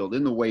on the field,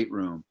 in the weight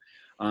room?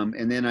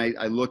 And then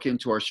I look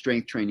into our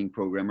strength training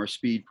program, our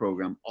speed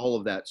program, all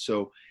of that.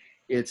 So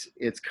it's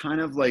kind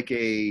of like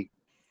you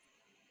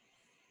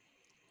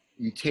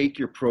take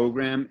your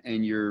program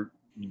and you're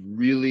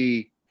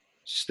really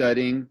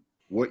studying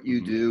what you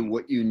do,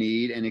 what you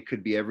need. And it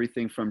could be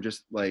everything from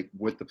just like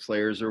what the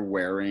players are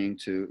wearing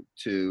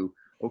to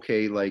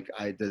okay, like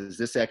does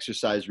this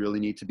exercise really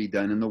need to be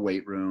done in the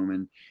weight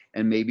room,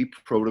 and maybe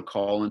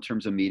protocol in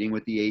terms of meeting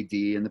with the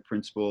AD and the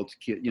principal to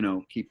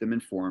keep them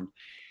informed.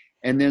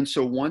 And then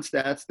so once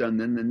that's done,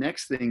 then the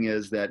next thing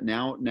is that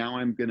now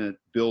I'm going to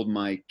build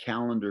my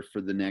calendar for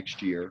the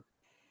next year,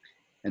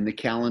 and the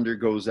calendar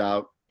goes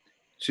out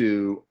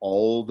to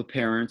all the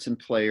parents and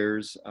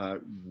players.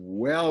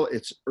 Well,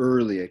 it's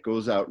early. It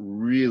goes out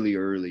really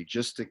early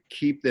just to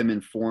keep them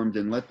informed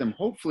and let them,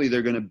 hopefully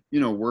they're going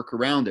to, work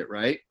around it.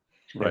 Right.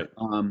 Right.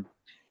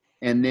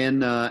 And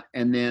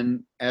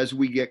then as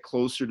we get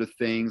closer to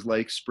things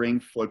like spring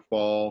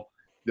football,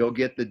 they'll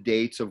get the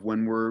dates of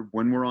when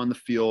we're on the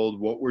field,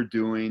 what we're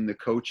doing. The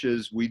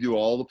coaches, we do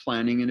all the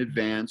planning in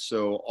advance.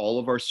 So all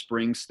of our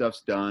spring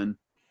stuff's done.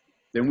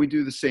 Then we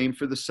do the same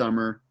for the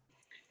summer.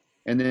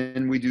 And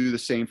then we do the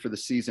same for the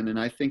season. And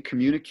I think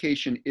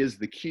communication is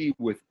the key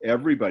with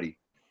everybody.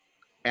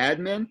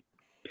 Admin,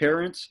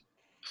 parents,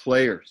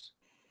 players.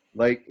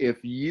 Like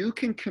if you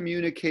can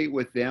communicate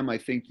with them, I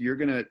think you're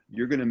gonna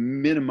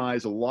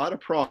minimize a lot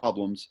of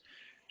problems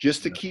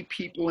just to keep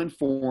people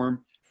informed.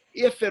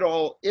 If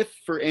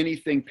for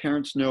anything,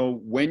 parents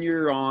know when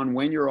you're on,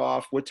 when you're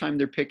off, what time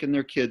they're picking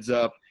their kids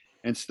up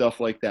and stuff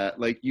like that.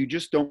 Like you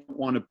just don't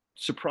want to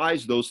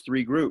surprise those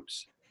three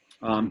groups.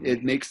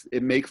 It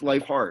makes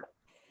life hard.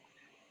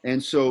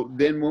 And so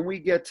then when we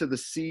get to the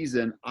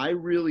season, I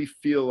really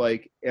feel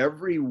like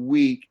every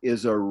week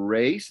is a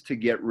race to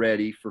get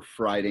ready for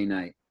Friday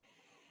night.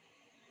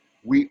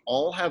 We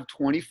all have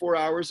 24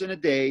 hours in a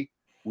day.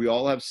 We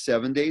all have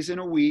 7 days in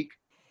a week.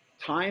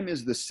 Time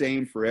is the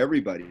same for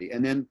everybody.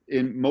 And then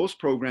in most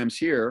programs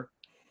here,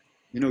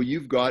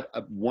 you've got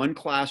one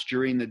class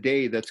during the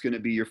day that's going to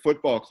be your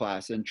football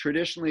class. And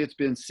traditionally it's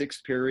been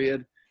sixth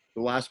period,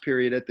 the last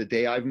period at the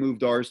day. I've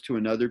moved ours to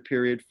another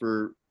period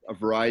for a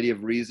variety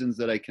of reasons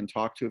that I can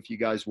talk to if you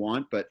guys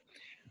want, but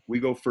we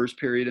go first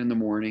period in the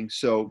morning.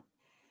 So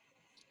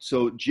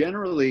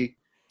generally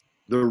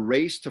the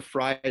race to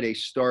Friday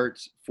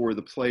starts for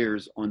the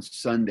players on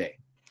Sunday.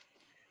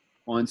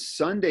 On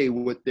Sunday,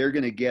 what they're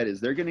going to get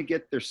is they're going to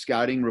get their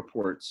scouting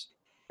reports,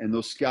 and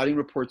those scouting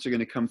reports are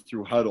going to come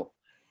through Huddle.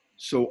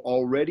 So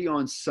already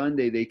on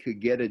Sunday, they could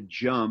get a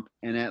jump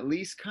and at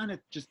least kind of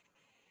just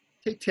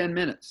take 10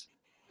 minutes.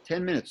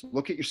 10 minutes.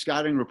 Look at your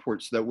scouting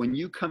reports so that when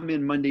you come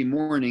in Monday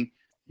morning,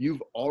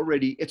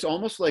 it's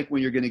almost like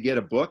when you're going to get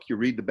a book, you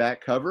read the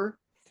back cover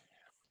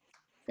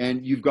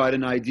and you've got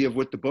an idea of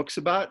what the book's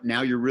about.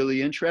 Now you're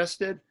really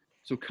interested.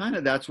 So kind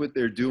of that's what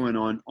they're doing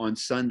on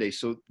Sunday.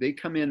 So they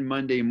come in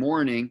Monday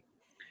morning.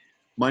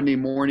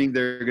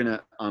 They're going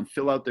to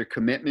fill out their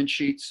commitment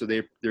sheets. So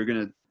they're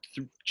going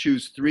to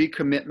choose 3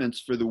 commitments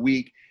for the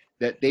week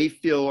that they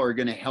feel are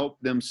going to help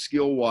them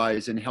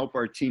skill-wise and help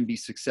our team be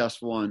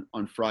successful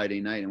on Friday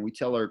night. And we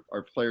tell our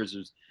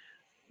players,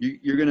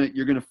 you're going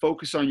to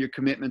focus on your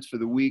commitments for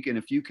the week, and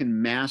if you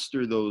can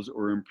master those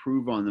or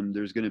improve on them,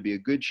 there's going to be a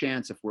good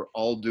chance if we're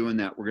all doing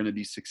that, we're going to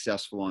be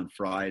successful on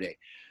Friday.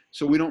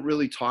 So we don't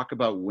really talk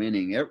about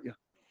winning.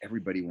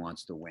 Everybody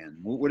wants to win.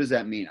 What does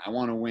that mean? I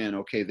want to win.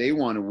 Okay, they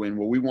want to win.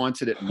 Well, we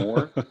wanted it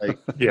more. Like,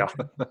 Yeah.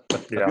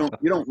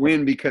 You don't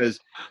win because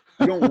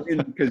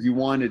you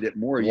wanted it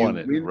more. You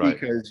win right.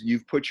 because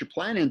you've put your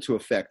plan into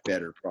effect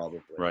better,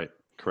 probably. Right.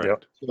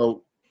 Correct.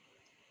 Yep.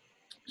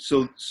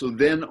 So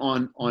then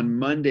on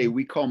Monday,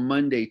 we call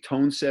Monday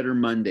Tone Setter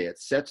Monday. It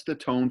sets the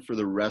tone for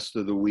the rest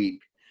of the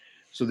week.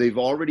 So they've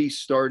already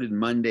started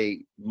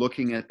Monday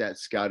looking at that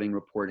scouting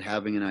report,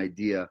 having an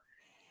idea.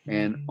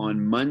 And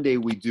on Monday,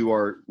 we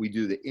do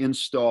the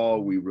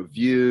install, we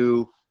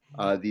review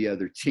the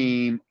other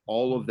team,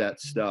 all of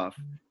that stuff.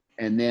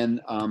 And then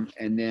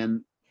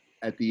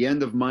at the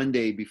end of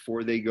Monday,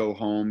 before they go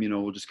home,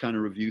 we'll just kind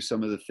of review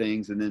some of the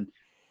things. And then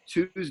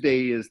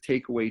Tuesday is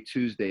Takeaway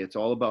Tuesday. It's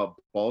all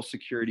about ball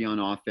security on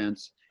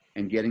offense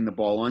and getting the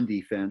ball on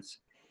defense.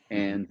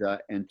 And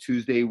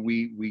Tuesday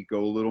we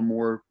go a little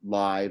more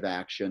live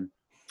action.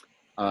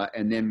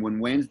 And then when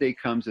Wednesday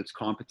comes, it's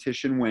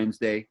Competition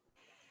Wednesday.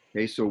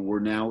 Okay,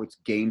 so it's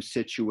game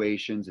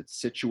situations, it's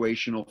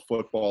situational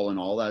football and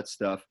all that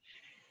stuff.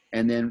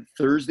 And then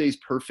Thursday's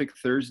Perfect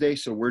Thursday.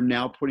 So we're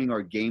now putting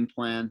our game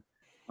plan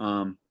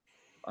to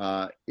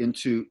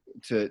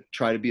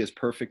try to be as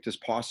perfect as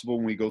possible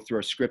when we go through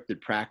our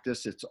scripted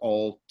practice. It's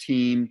all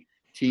team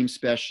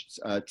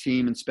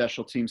and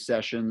special team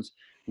sessions.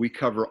 We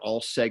cover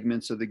all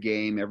segments of the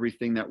game,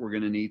 everything that we're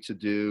going to need to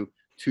do,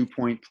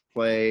 2-point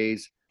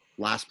plays,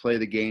 last play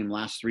of the game,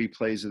 last 3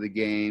 plays of the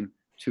game,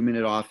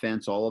 2-minute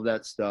offense, all of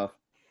that stuff.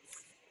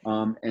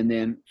 And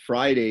then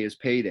Friday is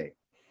payday.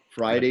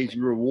 Friday's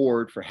your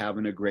reward for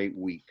having a great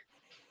week.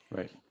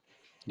 Right.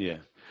 Yeah.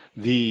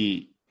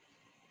 It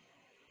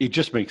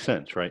just makes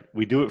sense, right?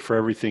 We do it for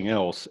everything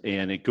else.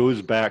 And it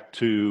goes back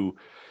to,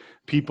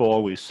 people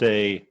always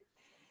say,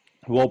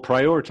 well,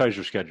 prioritize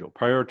your schedule,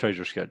 prioritize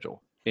your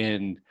schedule.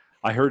 And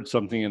I heard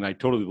something and I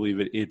totally believe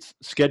it. It's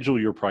schedule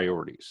your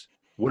priorities.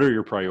 What are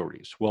your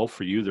priorities? Well,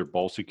 for you, they're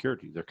ball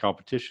security, they're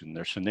competition,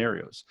 they're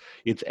scenarios.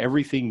 It's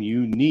everything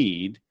you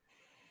need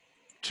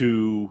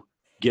to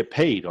get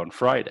paid on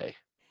Friday,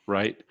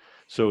 right?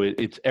 So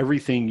it's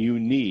everything you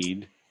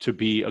need to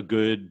be a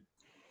good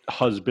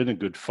husband, a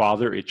good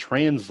father. It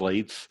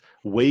translates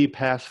way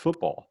past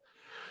football.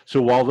 So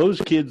while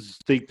those kids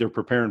think they're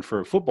preparing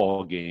for a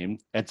football game,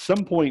 at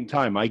some point in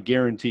time, I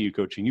guarantee you,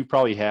 coaching, you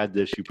probably had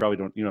this. You probably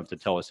don't. You don't have to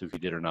tell us if you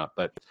did or not.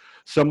 But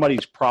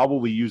somebody's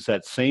probably used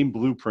that same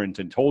blueprint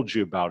and told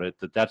you about it.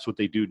 That's what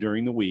they do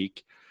during the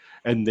week,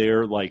 and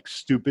they're like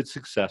stupid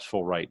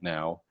successful right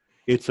now.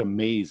 It's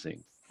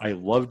amazing. I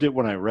loved it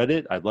when I read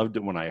it. I loved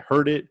it when I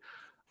heard it.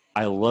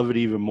 I love it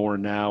even more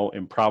now,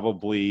 and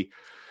probably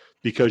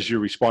because you're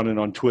responding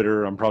on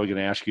Twitter, I'm probably going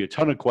to ask you a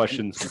ton of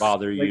questions to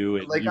bother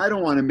you. I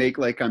don't want to make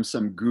like I'm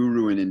some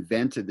guru and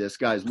invented this.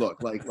 Guys,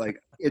 look,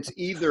 like it's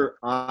either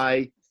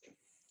I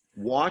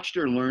watched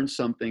or learned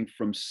something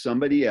from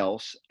somebody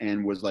else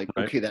and was like,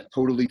 right. Okay, that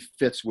totally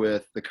fits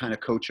with the kind of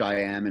coach I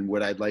am and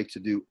what I'd like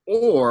to do.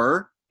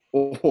 Or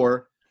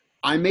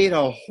I made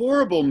a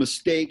horrible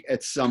mistake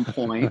at some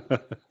point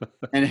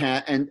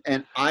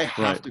and I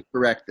have right. to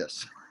correct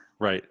this.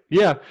 Right.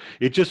 Yeah,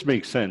 it just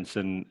makes sense,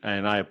 and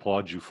I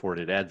applaud you for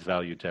it. It adds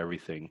value to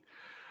everything.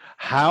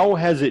 How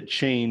has it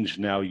changed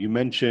now? You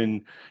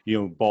mentioned,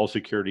 ball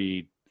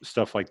security,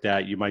 stuff like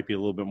that. You might be a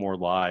little bit more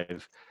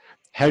live.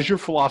 Has your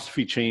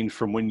philosophy changed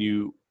from when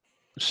you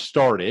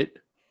started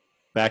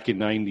back in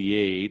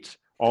 98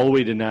 all the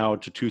way to now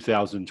to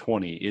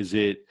 2020? Is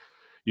it,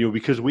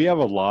 because we have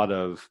a lot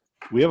of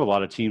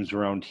teams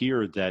around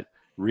here that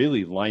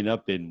really line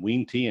up in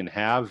wing tee and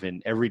have,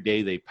 and every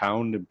day they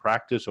pound and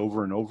practice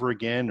over and over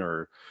again,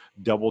 or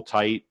double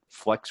tight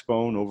flex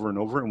bone over and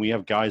over. And we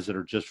have guys that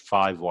are just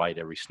 5 wide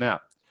every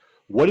snap.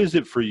 What is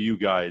it for you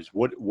guys?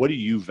 What do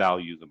you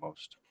value the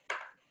most?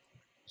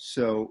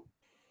 So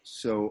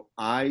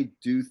I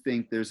do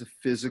think there's a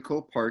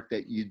physical part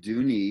that you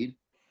do need.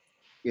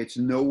 It's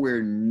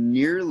nowhere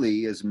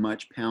nearly as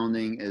much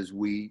pounding as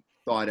we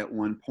thought at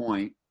one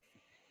point.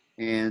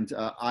 And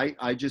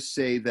I just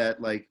say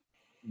that, like,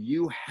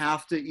 you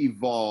have to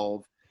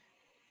evolve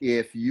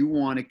if you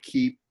want to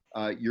keep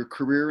your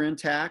career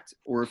intact,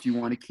 or if you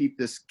want to keep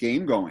this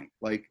game going.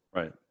 Like,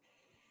 right.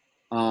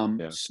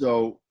 Yeah.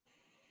 So,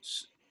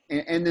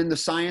 and then the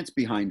science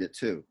behind it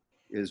too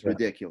is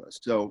ridiculous.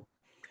 So,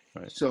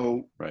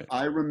 right.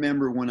 I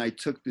remember when I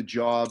took the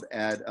job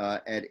at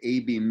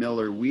AB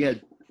Miller, we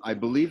had, I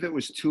believe it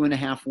was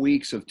 2.5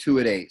 weeks of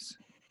 2-a-days.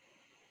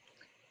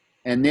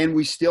 And then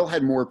we still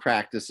had more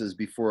practices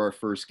before our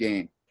first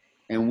game.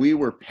 And we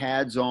were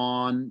pads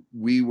on.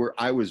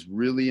 I was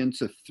really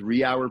into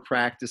 3-hour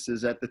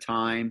practices at the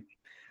time.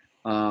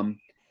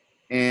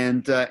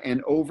 And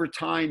over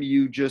time,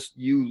 you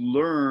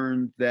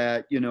learn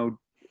that,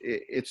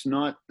 it's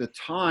not the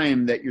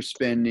time that you're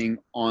spending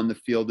on the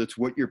field. It's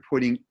what you're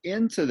putting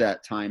into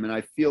that time. And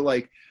I feel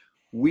like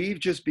we've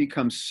just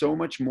become so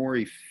much more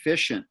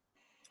efficient.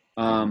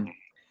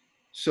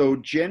 So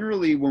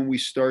generally when we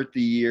start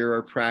the year,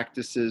 our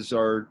practices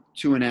are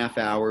 2.5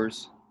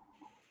 hours.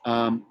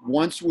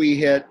 Once we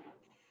hit,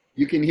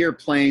 you can hear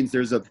planes.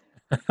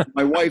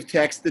 My wife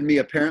texted me,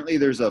 apparently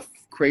there's a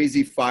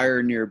crazy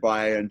fire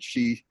nearby, and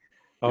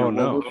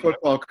we're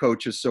football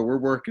coaches, so we're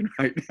working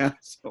right now.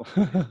 So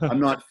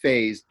I'm not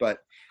phased, but,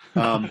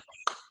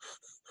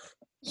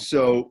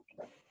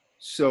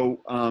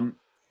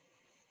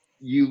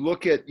 you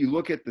look at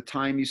the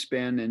time you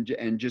spend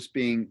and just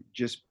being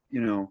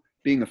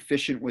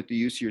efficient with the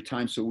use of your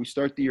time. So we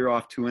start the year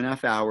off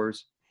 2.5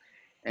 hours.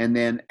 And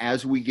then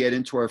as we get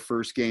into our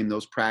first game,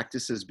 those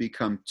practices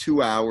become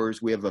 2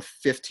 hours. We have a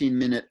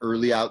 15-minute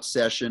early out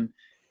session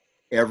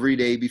every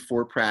day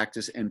before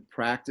practice, and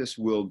practice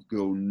will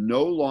go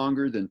no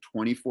longer than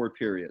 24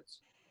 periods.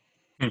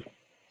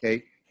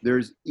 Okay.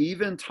 There's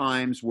even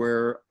times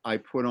where I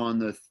put on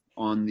the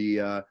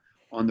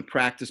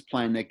practice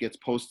plan that gets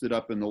posted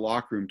up in the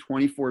locker room,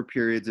 24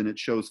 periods, and it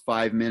shows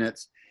 5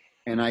 minutes.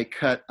 And I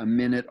cut a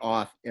minute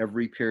off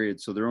every period.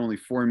 So they're only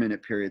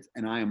 4-minute periods.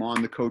 And I am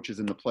on the coaches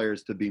and the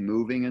players to be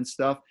moving and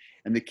stuff.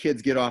 And the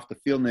kids get off the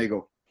field and they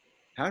go,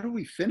 how do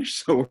we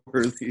finish so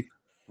early?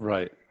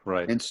 Right.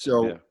 And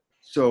so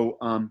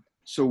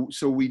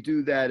we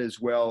do that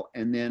as well.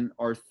 And then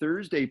our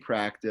Thursday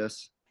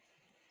practice,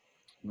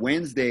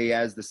 Wednesday,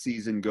 as the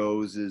season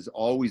goes, is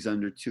always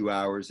under 2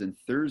 hours. And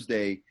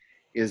Thursday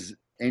is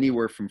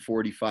anywhere from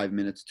 45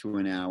 minutes to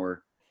an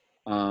hour.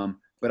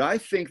 But I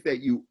think that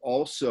you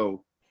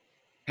also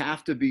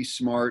have to be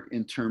smart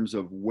in terms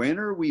of, when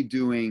are we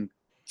doing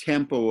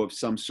tempo of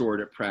some sort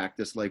at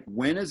practice? Like,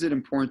 when is it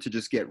important to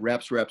just get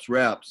reps?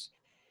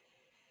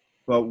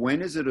 But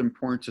when is it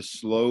important to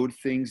slow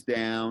things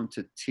down,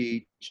 to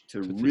teach,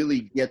 to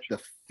really get the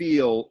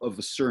feel of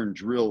a certain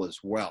drill as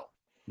well?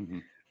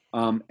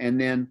 Mm-hmm. And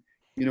then,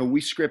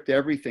 we script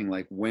everything,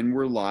 like when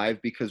we're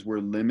live, because we're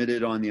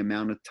limited on the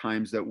amount of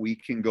times that we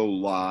can go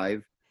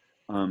live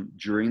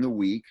during the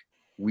week.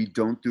 We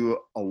don't do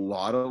a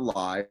lot of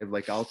live.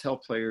 Like, I'll tell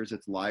players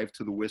it's live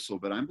to the whistle,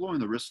 but I'm blowing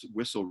the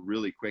whistle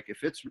really quick.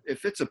 If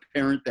it's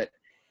apparent that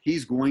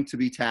he's going to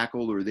be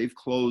tackled or they've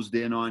closed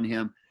in on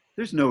him,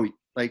 there's no,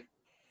 like,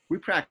 we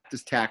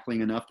practice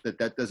tackling enough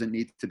that doesn't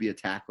need to be a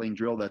tackling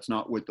drill. That's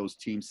not what those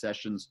team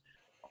sessions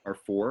are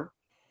for.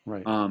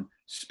 Right.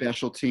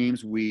 Special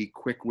teams, we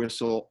quick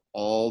whistle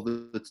all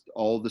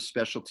the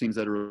special teams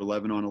that are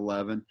 11 on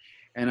 11.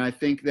 And I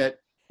think that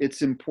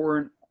it's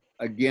important,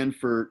 again,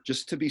 for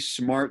just to be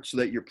smart so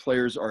that your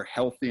players are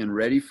healthy and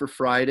ready for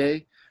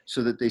Friday,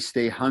 so that they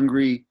stay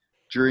hungry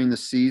during the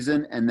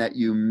season, and that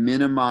you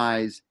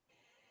minimize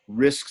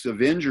risks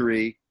of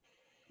injury,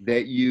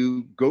 that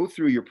you go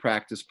through your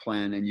practice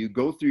plan and you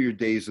go through your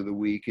days of the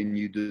week and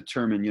you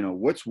determine,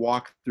 what's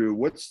walk through,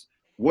 what's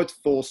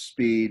full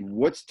speed,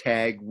 what's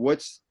tag,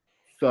 what's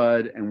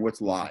thud, and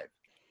what's live.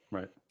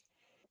 Right.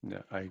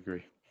 Yeah, I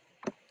agree.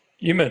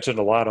 You mentioned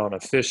a lot on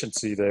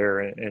efficiency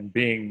there and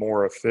being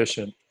more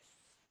efficient.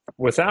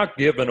 Without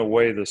giving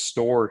away the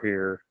store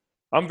here,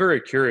 I'm very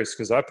curious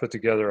because I put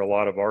together a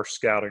lot of our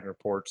scouting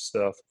report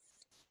stuff.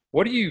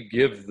 What do you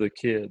give the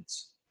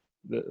kids?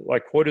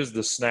 What is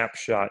the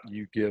snapshot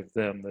you give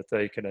them that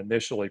they can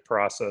initially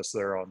process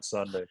there on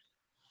Sunday?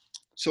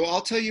 So I'll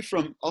tell you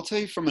from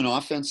an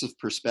offensive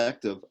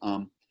perspective.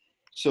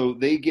 So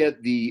they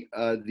get the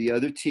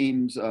other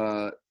team's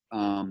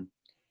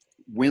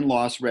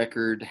win-loss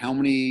record, how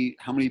many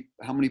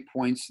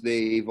points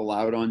they've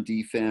allowed on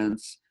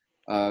defense,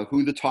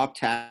 who the top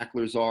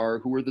tacklers are,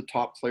 who are the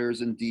top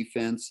players in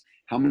defense,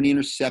 how many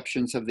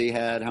interceptions have they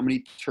had, how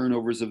many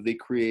turnovers have they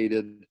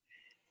created,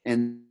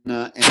 and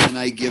then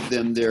I give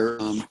them their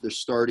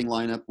starting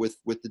lineup with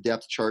the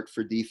depth chart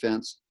for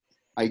defense.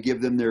 I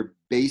give them their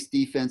base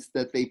defense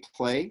that they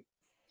play.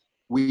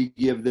 We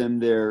give them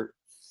their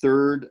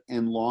third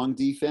and long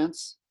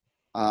defense.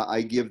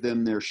 I give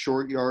them their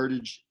short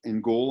yardage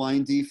and goal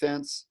line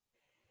defense.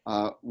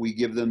 We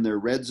give them their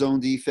red zone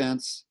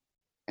defense,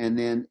 and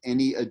then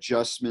any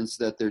adjustments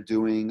that they're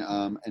doing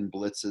and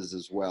blitzes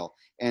as well.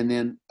 And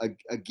then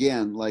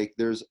again, like,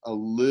 there's a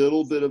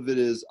little bit of it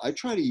is I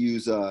try to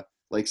use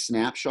like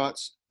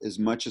snapshots as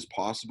much as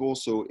possible.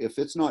 So if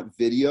it's not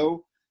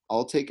video,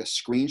 I'll take a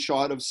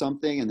screenshot of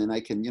something, and then I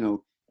can,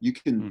 you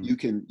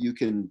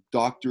can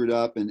doctor it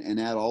up and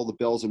add all the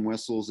bells and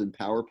whistles in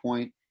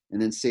PowerPoint,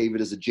 and then save it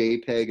as a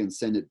JPEG and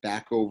send it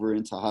back over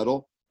into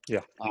Huddle.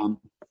 Yeah.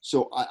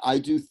 So I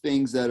do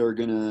things that are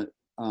going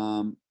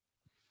to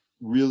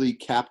really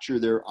capture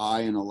their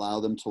eye and allow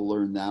them to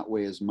learn that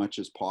way as much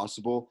as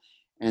possible.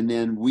 And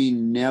then we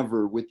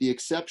never, with the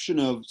exception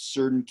of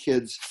certain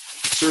kids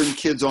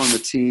on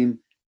the team,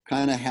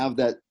 kind of have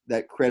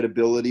that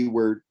credibility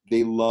where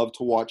they love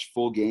to watch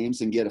full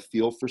games and get a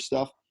feel for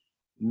stuff.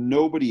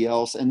 Nobody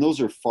else, and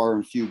those are far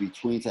and few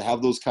between, to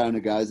have those kind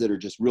of guys that are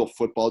just real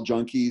football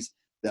junkies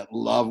that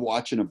love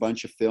watching a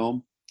bunch of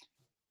film.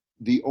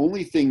 The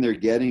only thing they're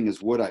getting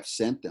is what I've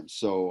sent them.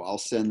 So I'll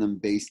send them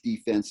base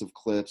defensive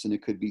clips, and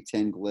it could be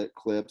 10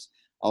 clips.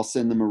 I'll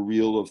send them a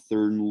reel of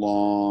third and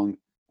long,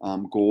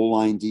 goal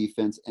line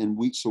defense. And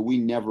we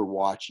never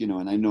watch,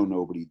 and I know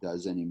nobody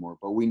does anymore,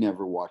 but we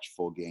never watch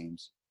full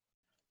games.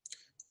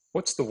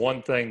 What's the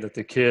one thing that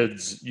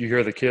you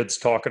hear the kids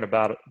talking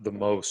about the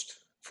most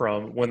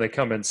from when they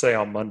come in, say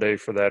on Monday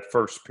for that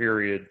first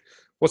period?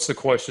 What's the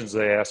questions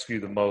they ask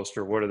you the most,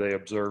 or what are they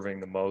observing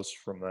the most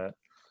from that?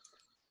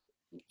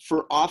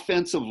 For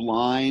offensive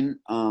line,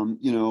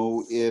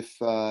 if,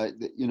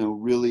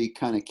 really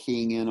kind of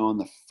keying in on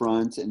the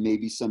front and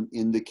maybe some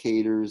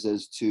indicators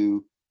as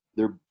to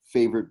their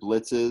favorite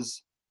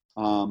blitzes.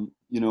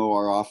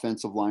 Our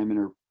offensive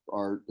linemen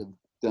have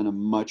done a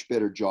much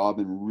better job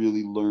in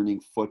really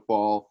learning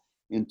football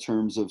in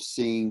terms of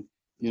seeing,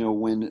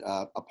 when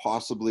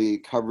possibly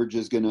coverage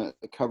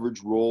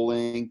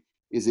rolling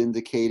is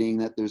indicating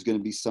that there's going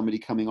to be somebody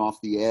coming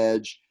off the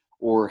edge,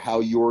 or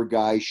how your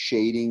guy's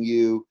shading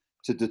you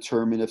to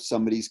determine if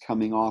somebody's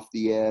coming off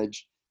the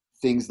edge.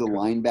 Things the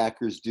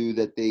linebackers do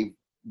that they've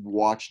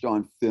watched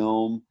on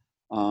film,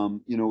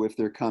 if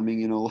they're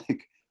coming,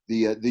 like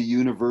the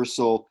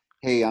universal,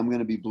 hey, I'm going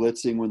to be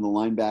blitzing when the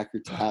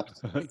linebacker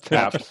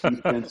taps the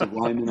defensive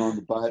lineman on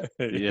the butt,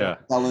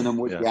 telling them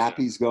what gap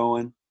he's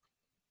going.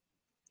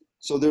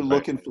 So they're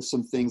looking for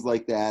some things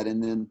like that.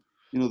 And then,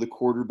 the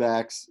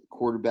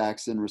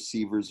quarterbacks and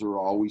receivers are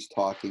always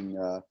talking,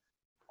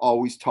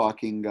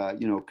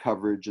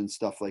 coverage and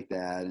stuff like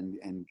that,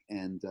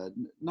 and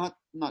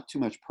not too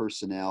much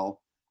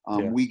personnel.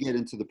 We get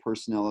into the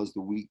personnel as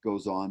the week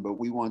goes on, but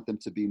we want them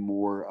to be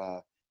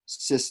more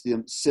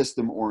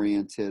system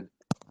oriented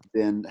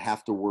than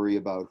have to worry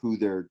about who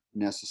they're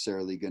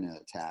necessarily going to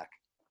attack.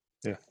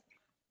 Yeah,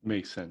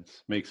 makes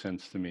sense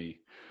to me.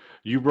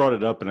 You brought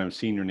it up, and I've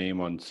seen your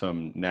name on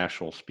some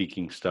national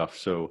speaking stuff.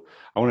 So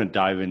I want to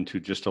dive into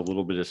just a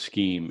little bit of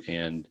scheme.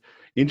 And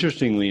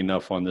interestingly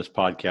enough, on this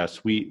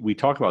podcast, we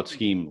talk about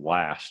scheme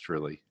last.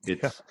 Really,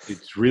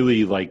 it's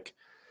really like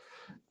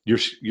your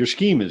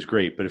scheme is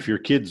great, but if your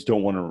kids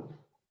don't want to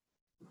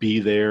be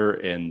there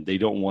and they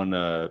don't want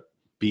to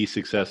be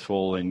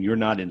successful, and you're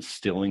not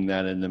instilling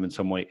that in them in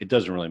some way, it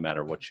doesn't really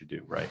matter what you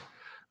do, right?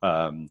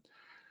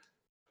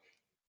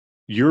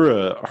 You're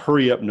a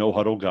hurry up, no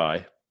huddle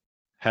guy.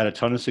 Had a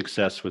ton of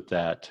success with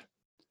that.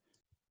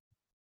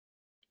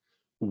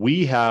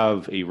 We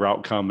have a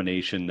route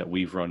combination that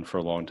we've run for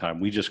a long time.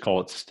 We just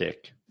call it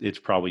stick. It's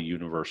probably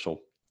universal.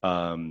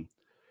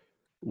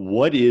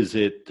 What is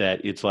it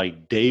that it's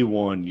like day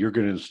one, you're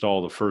going to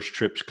install the first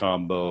trips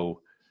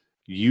combo.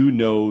 You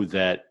know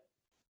that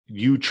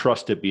you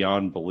trust it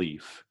beyond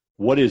belief.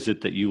 What is it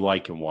that you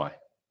like and why?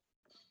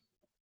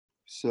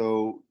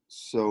 So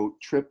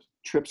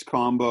trips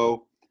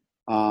combo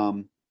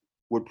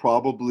would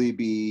probably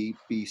be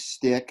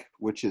stick,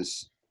 which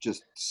is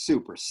just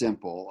super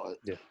simple.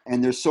 Yeah.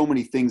 And there's so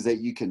many things that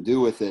you can do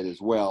with it as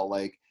well.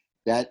 Like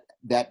that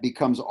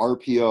becomes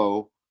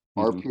RPO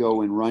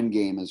and run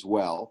game as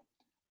well.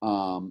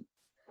 And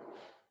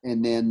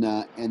then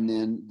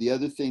the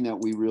other thing that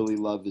we really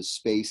love is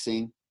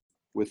spacing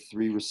with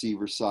 3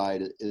 receiver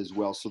side as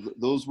well. So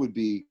those would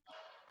be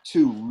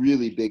 2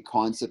 really big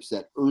concepts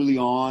that early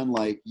on,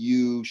 like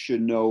you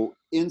should know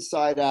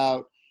inside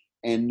out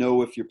and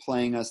know if you're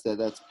playing us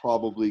that's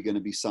probably going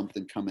to be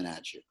something coming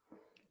at you.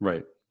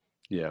 Right.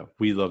 Yeah.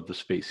 We love the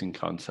spacing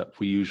concept.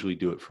 We usually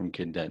do it from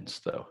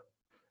condensed though.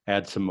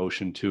 Add some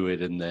motion to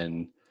it. And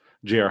then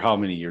JR, how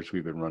many years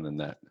we've been running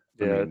that?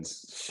 Yeah, I mean,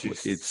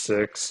 it's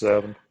 6,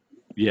 7.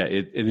 Yeah.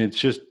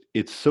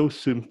 It's so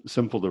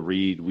simple to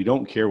read. We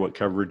don't care what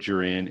coverage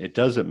you're in. It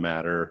doesn't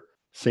matter.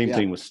 Same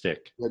thing with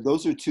stick. Yeah,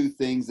 those are 2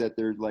 things that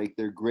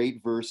they're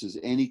great versus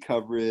any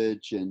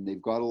coverage, and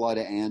they've got a lot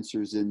of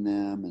answers in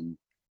them, and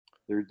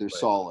they're right.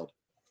 solid.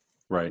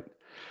 Right.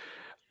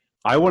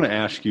 I want to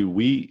ask you,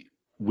 we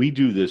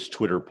do this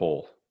Twitter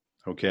poll,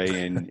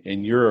 okay?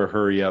 And you're a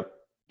hurry up,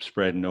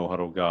 spread, no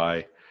huddle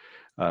guy.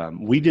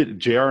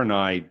 JR and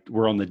I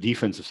were on the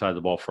defensive side of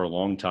the ball for a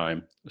long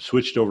time,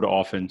 switched over to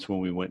offense when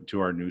we went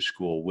to our new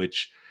school,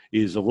 which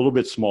is a little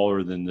bit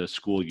smaller than the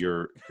school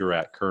you're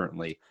at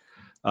currently.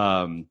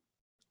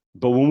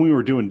 But when we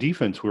were doing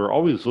defense, we were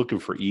always looking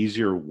for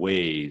easier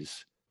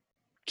ways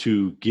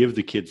to give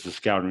the kids the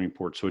scouting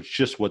report. So it's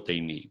just what they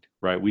need,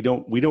 right? We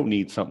don't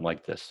need something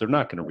like this. They're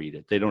not going to read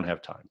it. They don't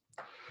have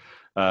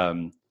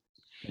time.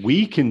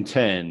 We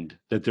contend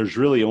that there's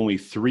really only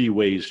 3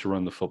 ways to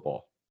run the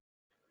football.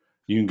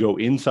 You can go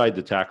inside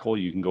the tackle,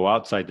 you can go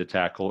outside the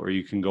tackle, or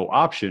you can go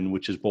option,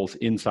 which is both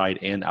inside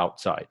and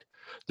outside.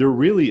 They're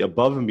really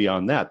above and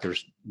beyond that.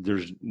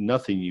 There's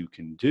nothing you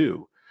can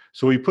do.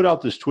 So we put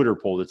out this Twitter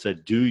poll that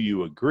said, do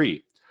you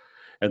agree?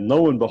 And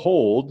lo and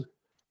behold,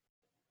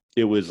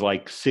 it was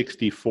like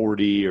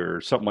 60-40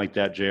 or something like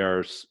that,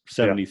 JR,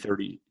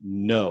 70-30.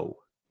 No,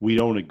 we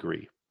don't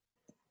agree.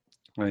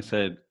 And I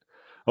said,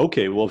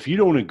 okay, well, if you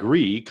don't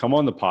agree, come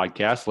on the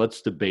podcast.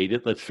 Let's debate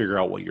it. Let's figure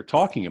out what you're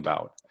talking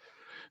about.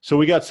 So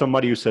we got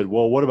somebody who said,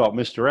 well, what about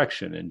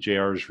misdirection? And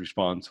JR's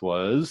response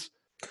was,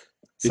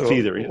 it's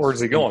either. Where's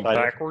he going,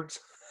 backwards?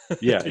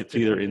 Yeah, it's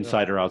either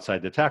inside or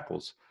outside the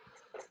tackles.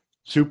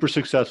 Super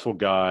successful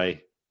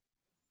guy.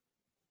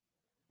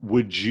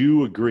 Would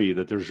you agree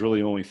that there's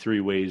really only 3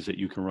 ways that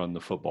you can run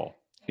the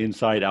football?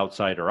 Inside,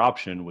 outside, or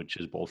option, which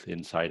is both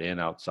inside and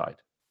outside.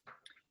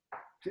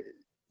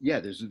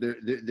 Yeah,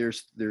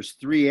 there's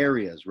 3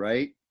 areas,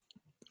 right?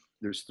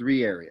 There's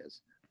 3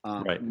 areas.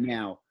 Right.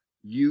 Now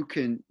you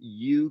can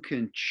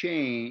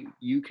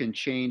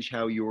change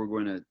how you're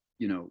going to,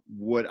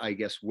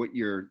 what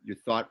your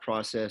thought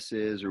process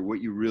is, or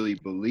what you really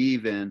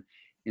believe in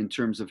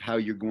terms of how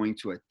you're going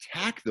to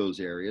attack those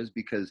areas,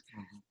 because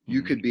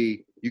you could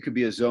be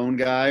a zone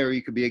guy or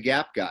you could be a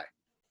gap guy.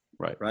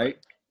 Right.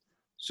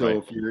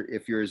 So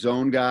if you're a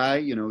zone guy,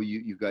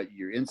 you've got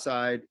your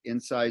inside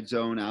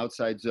zone,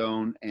 outside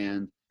zone,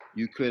 and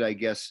you could, I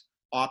guess,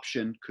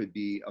 option could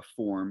be a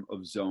form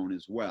of zone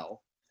as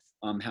well,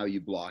 how you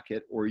block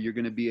it. Or you're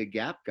going to be a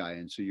gap guy,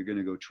 and so you're going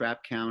to go trap,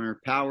 counter,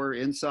 power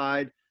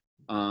inside,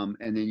 and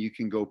then you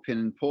can go pin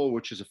and pull,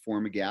 which is a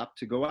form of gap,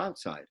 to go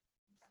outside.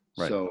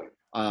 Right. So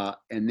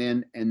and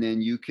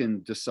then you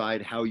can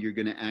decide how you're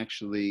going to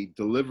actually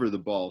deliver the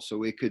ball.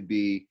 So it could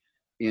be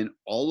in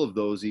all of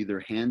those, either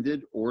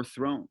handed or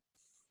thrown.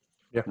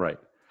 Yeah. Right.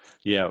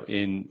 Yeah.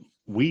 And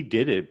we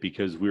did it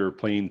because we were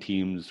playing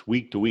teams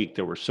week to week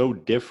that were so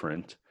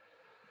different.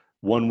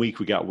 One week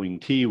we got wing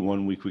T,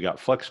 one week we got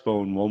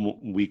flexbone,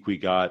 one week we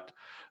got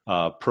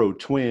pro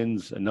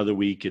twins, another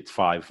week it's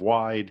 5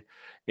 wide.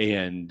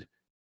 And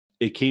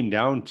it came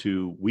down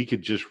to, we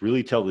could just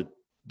really tell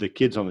the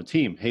kids on the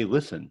team, hey,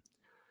 listen,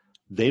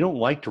 they don't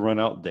like to run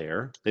out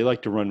there. They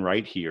like to run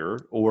right here,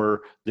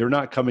 or they're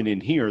not coming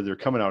in here. They're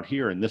coming out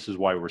here. And this is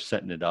why we're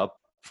setting it up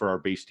for our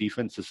base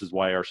defense. This is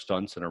why our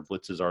stunts and our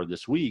blitzes are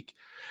this week.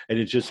 And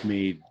it just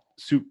made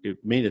it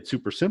made it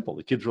super simple.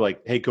 The kids were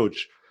like, "Hey,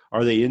 coach,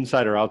 are they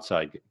inside or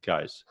outside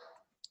guys?"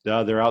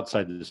 No, they're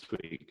outside this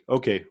week.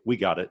 Okay, we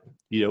got it.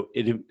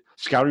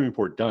 Scouting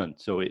report done.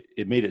 So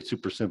it made it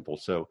super simple.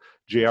 So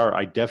JR,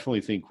 I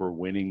definitely think we're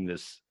winning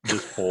this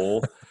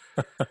poll.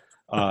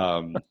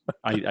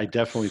 I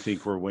definitely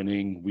think we're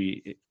winning.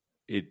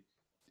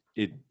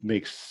 It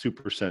makes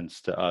super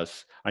sense to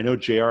us. I know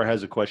JR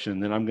has a question,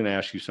 and then I'm going to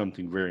ask you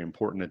something very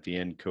important at the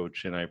end,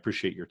 Coach. And I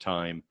appreciate your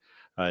time.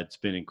 It's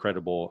been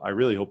incredible. I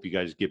really hope you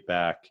guys get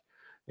back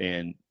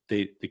and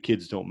the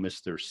kids don't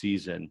miss their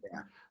season.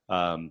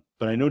 Yeah.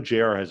 But I know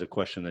JR has a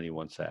question that he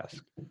wants to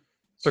ask.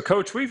 So,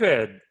 Coach, we've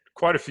had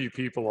quite a few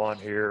people on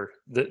here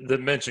that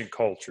mention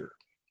culture.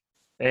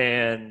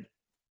 And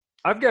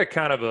I've got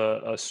kind of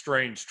a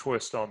strange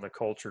twist on the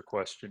culture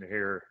question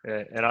here.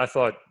 And I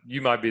thought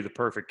you might be the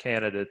perfect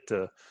candidate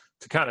to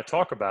kind of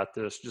talk about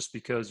this, just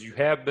because you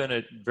have been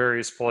at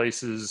various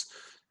places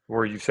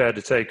where you've had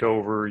to take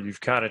over.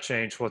 You've kind of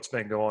changed what's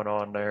been going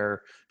on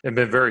there and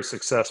been very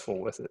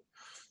successful with it.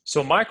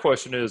 So my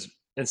question is,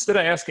 instead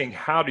of asking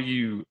how do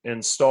you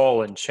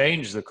install and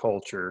change the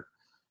culture,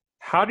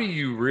 how do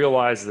you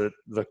realize that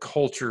the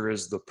culture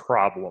is the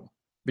problem?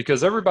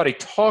 Because everybody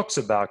talks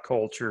about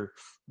culture,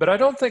 but I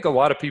don't think a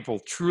lot of people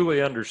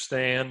truly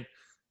understand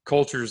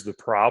culture is the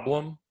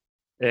problem.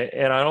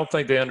 And I don't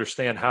think they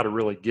understand how to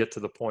really get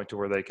to the point to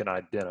where they can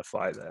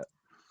identify that.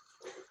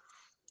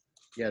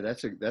 Yeah,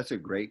 that's a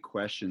great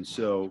question.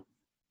 So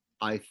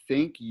I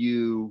think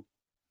you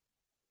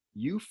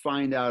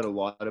find out a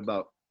lot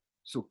about,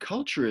 so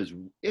culture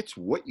it's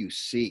what you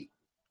see.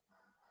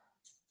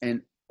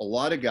 And a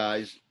lot of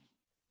guys,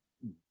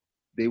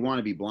 they want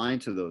to be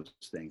blind to those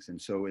things.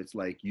 And so it's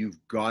like, you've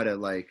got to,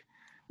 like,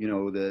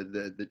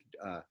 the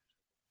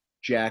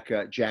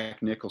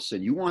Jack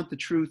Nicholson, you want the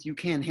truth, you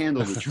can't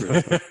handle the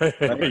truth.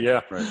 Right?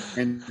 Yeah. Right.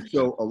 And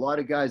so a lot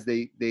of guys,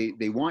 they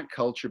want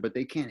culture, but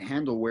they can't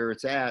handle where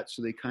it's at.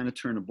 So they kind of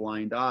turn a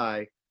blind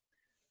eye.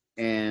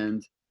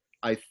 And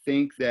I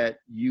think that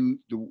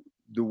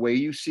the way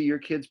you see your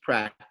kids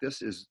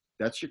practice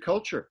that's your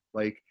culture.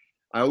 Like,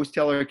 I always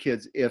tell our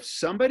kids, if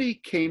somebody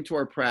came to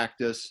our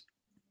practice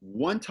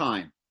one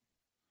time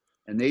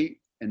and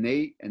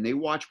they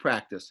watch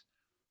practice,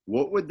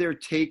 what would their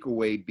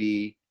takeaway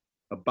be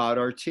about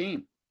our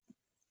team?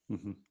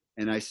 Mm-hmm.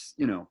 And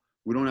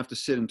we don't have to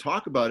sit and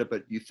talk about it,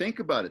 but you think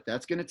about it,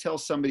 that's going to tell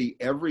somebody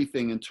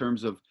everything in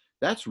terms of,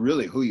 that's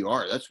really who you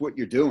are. That's what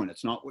you're doing.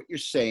 It's not what you're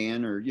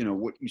saying or,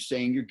 what you're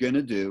saying you're going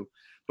to do,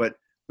 but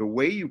the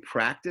way you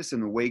practice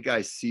and the way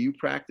guys see you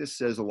practice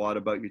says a lot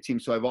about your team.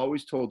 So I've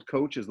always told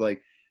coaches,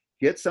 like,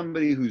 get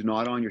somebody who's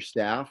not on your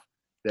staff,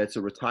 that's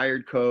a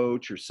retired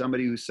coach or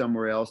somebody who's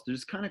somewhere else, to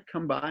just kind of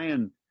come by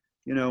and,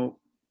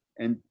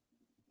 and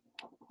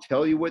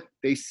tell you what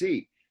they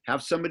see.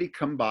 Have somebody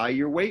come by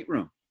your weight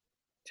room,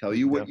 tell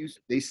you what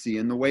they see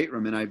in the weight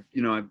room. And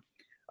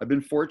I've been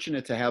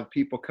fortunate to have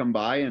people come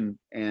by and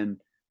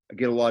I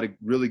get a lot of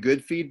really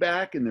good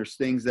feedback. And there's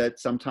things that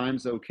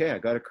sometimes, okay, I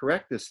got to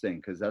correct this thing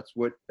because that's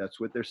what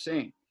they're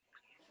saying.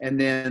 And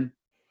then,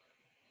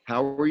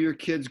 how are your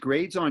kids'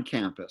 grades on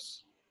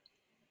campus?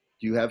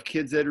 Do you have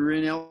kids that are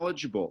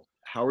ineligible?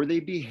 How are they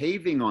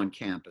behaving on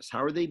campus?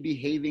 How are they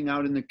behaving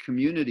out in the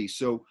community?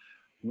 So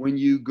when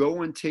you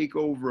go and take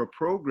over a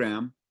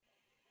program,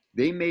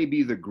 they may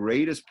be the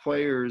greatest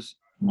players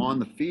on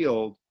the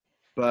field,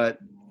 but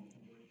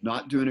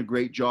not doing a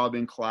great job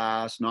in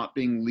class, not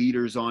being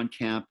leaders on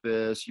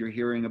campus. You're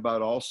hearing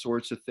about all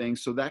sorts of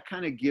things. So that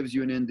kind of gives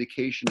you an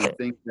indication of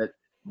things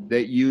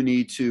that you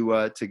need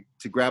to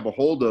grab a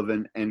hold of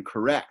and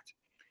correct.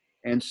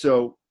 And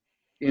so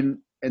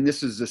and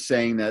this is a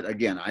saying that,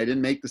 again, I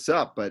didn't make this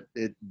up, but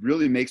it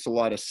really makes a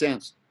lot of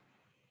sense.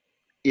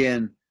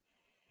 In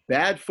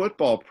bad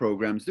football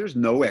programs, there's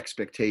no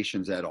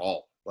expectations at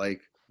all.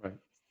 Like, right.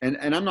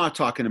 And I'm not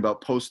talking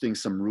about posting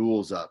some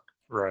rules up.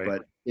 Right.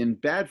 But in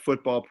bad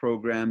football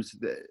programs,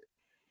 the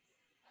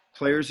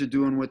players are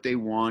doing what they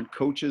want.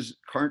 Coaches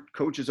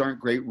aren't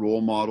great role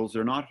models.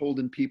 They're not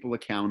holding people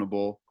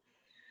accountable.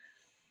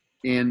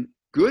 In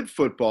good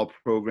football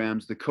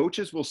programs, the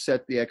coaches will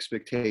set the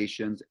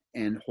expectations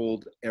and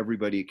hold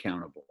everybody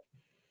accountable.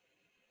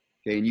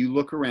 Okay, and you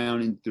look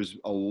around and there's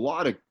a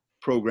lot of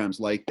programs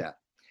like that.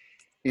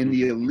 In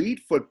the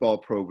elite football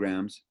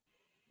programs,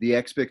 the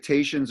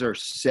expectations are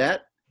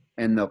set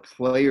and the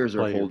players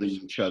are holding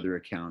each other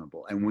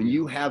accountable. And when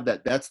you have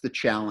that, that's the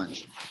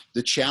challenge.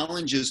 The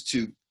challenge is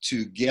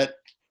to get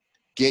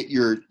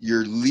your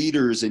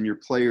leaders and your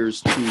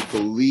players to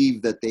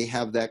believe that they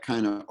have that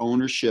kind of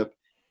ownership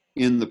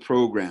in the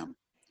program.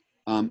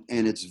 And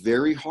it's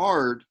very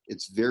hard.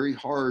 It's very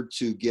hard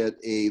to get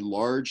a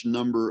large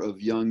number of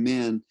young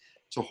men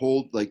to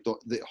hold, like,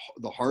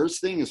 the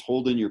hardest thing is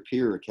holding your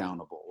peer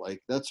accountable.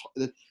 Like,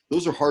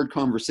 those are hard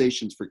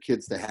conversations for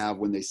kids to have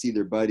when they see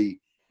their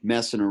buddy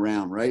messing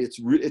around, right? It's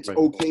right.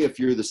 Okay if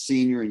you're the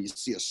senior and you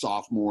see a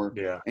sophomore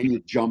and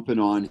you're jumping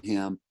on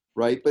him,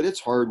 right? But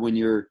it's hard when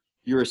you're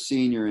a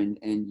senior and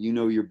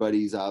your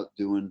buddy's out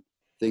doing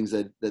things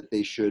that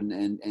they shouldn't,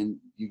 and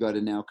you got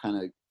to now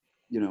kind of,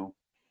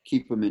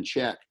 keep them in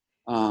check.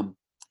 And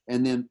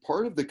then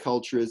part of the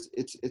culture is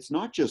it's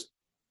not just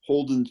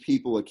holding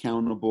people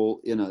accountable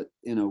in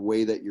a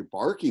way that you're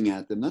barking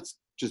at them. That's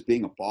just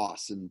being a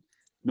boss, and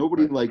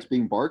nobody likes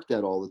being barked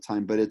at all the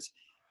time. But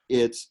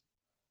it's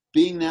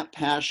being that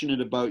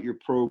passionate about your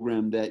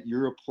program that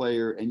you're a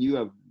player and you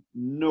have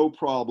no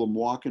problem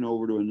walking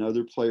over to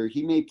another player.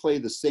 He may play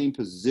the same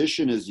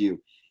position as you.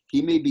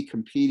 He may be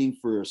competing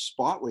for a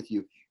spot with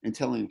you, and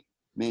telling him,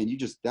 man,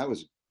 that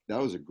was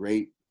a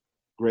great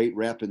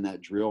rep in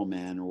that drill,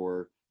 man,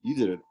 or you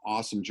did an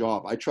awesome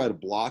job. I try to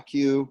block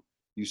you.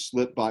 You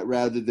slip by,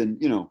 rather than,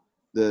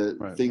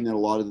 the thing that a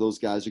lot of those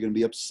guys are going to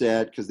be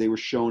upset because they were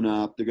shown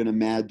up. They're going to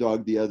mad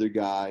dog the other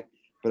guy.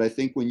 But I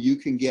think when you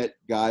can get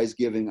guys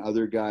giving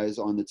other guys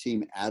on the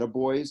team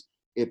attaboys,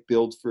 it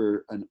builds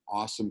for an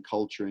awesome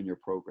culture in your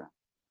program.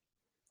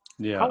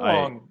 Yeah,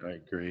 I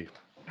agree.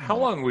 How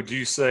long would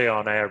you say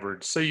on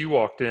average, say you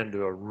walked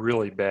into a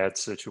really bad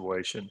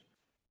situation,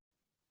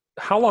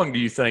 how long do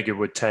you think it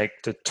would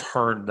take to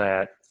turn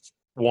that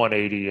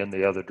 180 in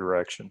the other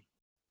direction,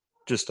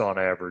 just on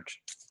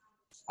average?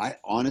 I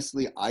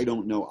honestly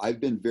don't know.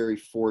 I've been very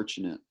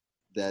fortunate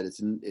that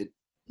it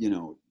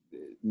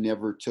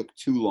never took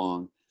too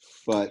long,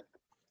 but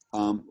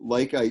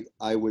like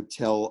I would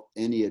tell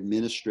any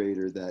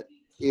administrator that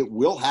it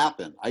will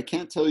happen. I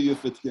can't tell you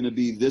if it's going to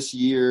be this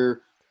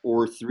year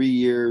or 3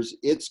 years.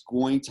 It's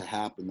going to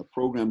happen. The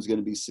program's going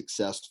to be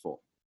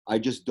successful. I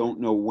just don't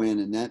know when,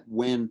 and that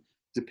when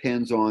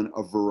depends on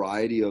a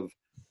variety of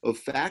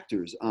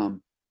factors.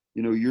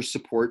 Your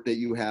support that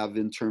you have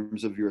in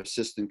terms of your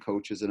assistant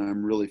coaches, and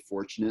I'm really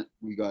fortunate.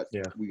 We got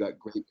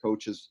great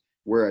coaches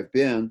where I've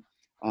been.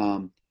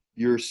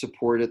 Your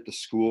support at the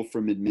school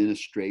from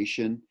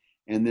administration,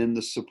 and then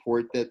the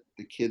support that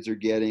the kids are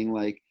getting,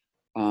 like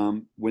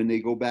when they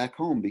go back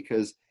home.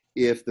 Because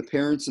if the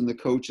parents and the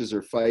coaches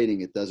are fighting,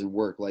 it doesn't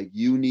work. Like,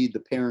 you need the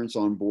parents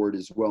on board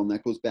as well, and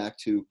that goes back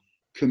to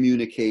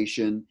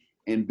communication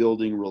and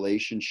building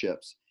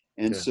relationships.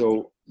 And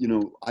so,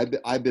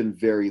 I've been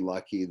very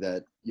lucky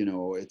that,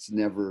 it's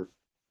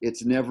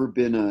never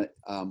been a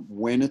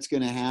when it's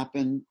going to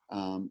happen.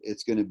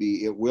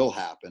 It will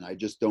happen. I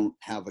just don't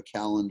have a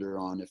calendar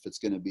on if it's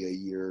going to be a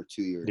year or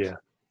 2 years.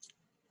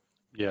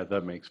 Yeah,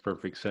 that makes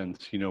perfect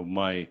sense.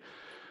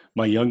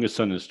 My youngest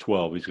son is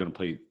 12. He's going to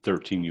play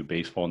 13U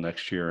baseball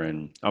next year,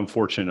 and I'm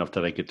fortunate enough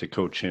that I get to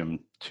coach him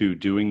to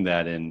doing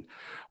that. And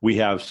we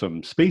have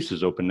some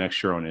spaces open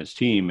next year on his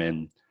team.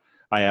 And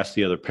I asked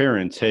the other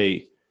parents,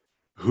 hey,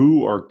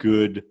 who are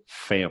good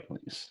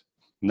families?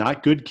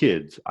 Not good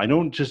kids. I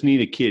don't just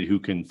need a kid who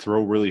can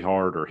throw really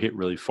hard or hit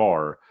really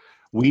far.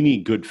 We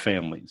need good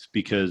families,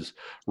 because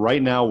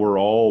right now we're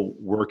all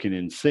working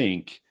in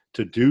sync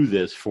to do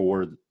this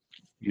for,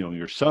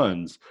 your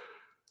sons.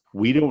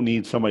 We don't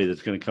need somebody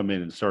that's going to come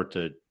in and start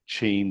to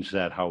change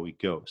that how we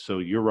go. So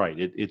you're right.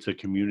 It's a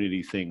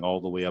community thing all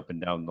the way up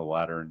and down the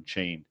ladder and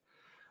chain.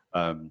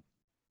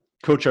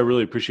 Coach, I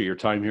really appreciate your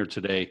time here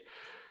today.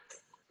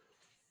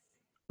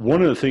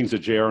 One of the things that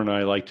JR and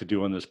I like to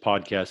do on this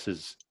podcast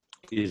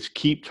is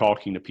keep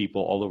talking to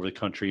people all over the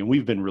country. And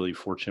we've been really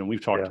fortunate.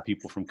 We've talked to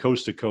people from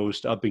coast to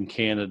coast, up in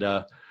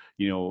Canada,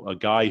 a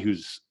guy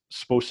who's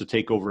supposed to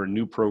take over a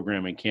new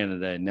program in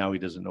Canada, and now he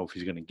doesn't know if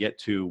he's going to get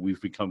to. We've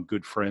become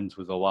good friends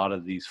with a lot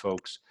of these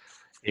folks.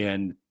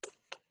 And,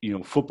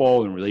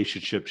 football and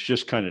relationships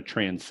just kind of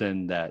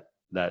transcend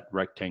that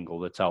rectangle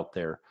that's out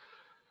there.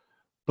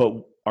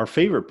 But our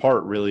favorite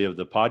part really of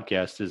the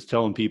podcast is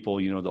telling people,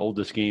 the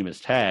oldest game is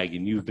tag,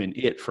 and you've been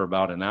it for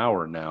about an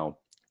hour now.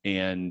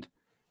 And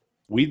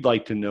we'd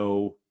like to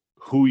know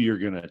who you're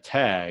going to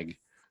tag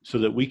so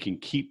that we can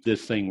keep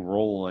this thing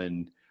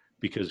rolling,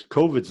 because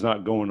COVID's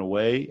not going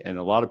away, and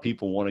a lot of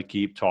people want to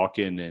keep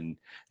talking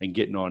and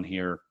getting on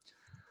here.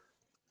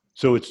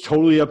 So it's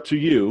totally up to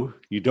you.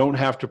 You don't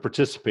have to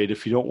participate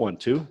if you don't want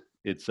to.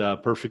 It's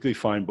perfectly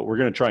fine, but we're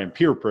going to try and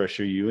peer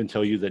pressure you and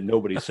tell you that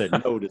nobody said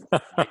no to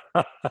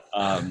that.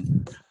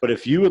 But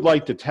if you would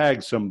like to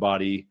tag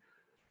somebody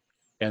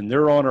and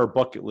they're on our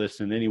bucket list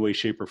in any way,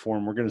 shape, or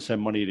form, we're going to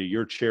send money to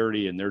your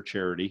charity and their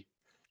charity.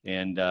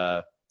 And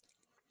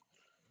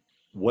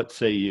what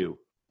say you?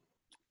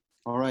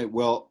 All right.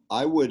 Well,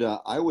 I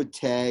would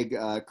tag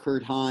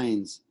Kurt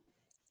Hines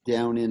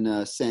down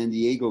in San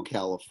Diego,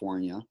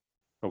 California.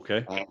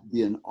 Okay.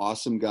 Be an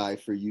awesome guy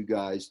for you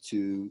guys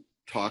to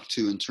talk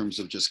to in terms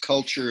of just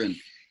culture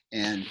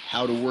and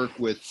how to work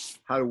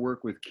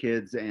with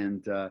kids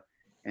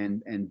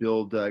and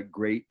build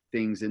great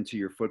things into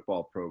your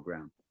football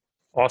program.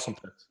 Awesome.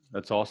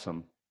 That's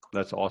awesome.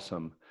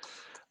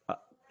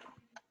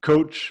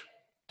 Coach,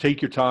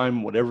 take your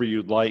time, whatever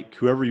you'd like,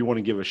 whoever you want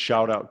to give a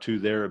shout out to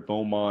there at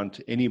Beaumont,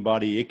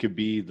 anybody. It could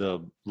be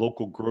the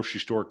local grocery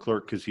store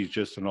clerk because he's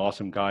just an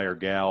awesome guy or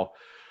gal.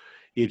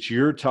 It's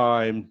your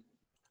time.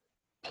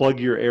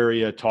 Plug your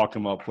area, talk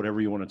them up, whatever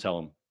you want to tell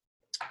them.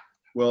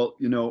 Well,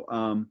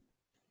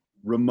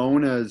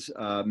 Ramona's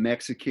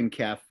Mexican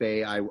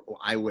Cafe,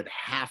 I would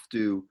have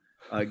to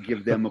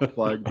give them a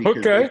plug because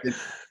Okay.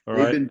 All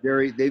they've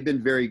right.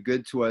 been very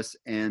good to us.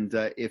 And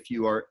if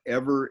you are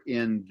ever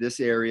in this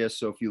area,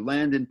 so if you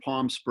land in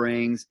Palm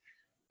Springs,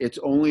 it's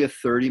only a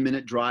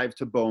 30-minute drive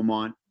to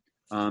Beaumont.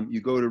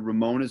 You go to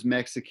Ramona's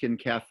Mexican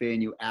Cafe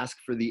and you ask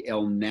for the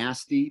El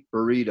Nasty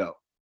burrito.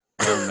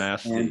 Oh,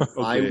 nasty. And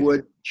I Okay.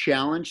 would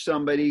challenge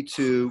somebody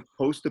to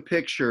post a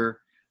picture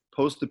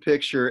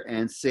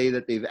and say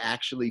that they've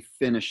actually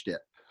finished it.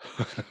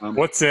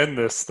 What's in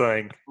this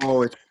thing?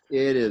 Oh, it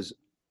is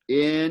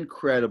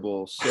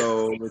incredible.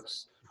 So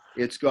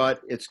it's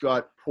got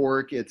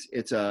pork.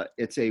 It's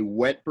a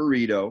wet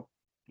burrito,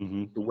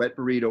 Mhm. the wet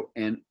burrito,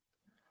 and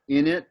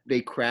in it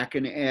they crack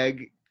an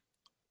egg,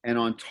 and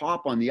on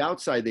the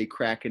outside they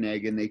crack an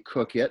egg and they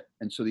cook it,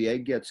 and so the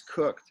egg gets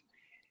cooked.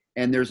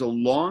 And there's a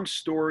long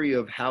story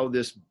of how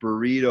this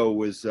burrito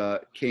was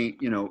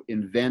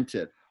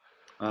invented.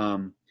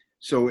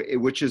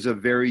 Which is a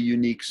very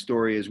unique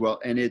story as well.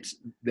 And it's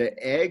the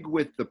egg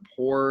with the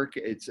pork.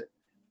 It's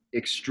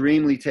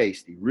extremely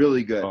tasty,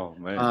 really good. Oh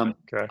man.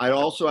 Okay. I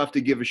also have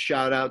to give a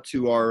shout out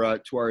to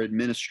our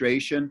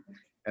administration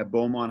at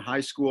Beaumont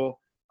High School.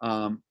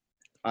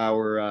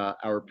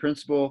 Our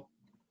principal,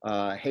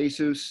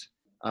 Jesus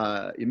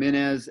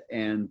Jimenez,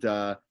 and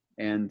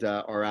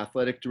our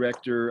athletic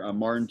director,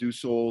 Martin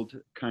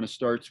Dusold, kind of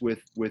starts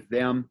with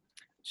them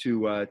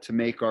to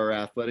make our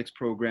athletics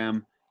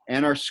program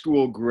and our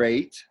school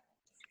great,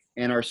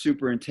 and our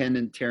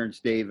superintendent, Terrence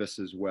Davis,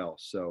 as well.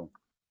 So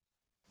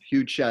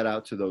huge shout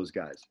out to those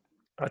guys.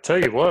 I tell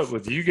you what,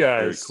 with you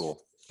Very guys cool.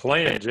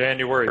 playing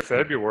January,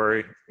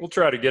 February, we'll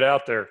try to get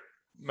out there.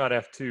 Might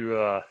have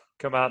to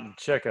come out and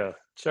check a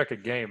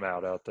game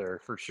out there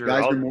for sure.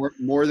 Guys are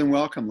more than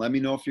welcome. Let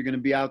me know if you're going to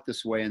be out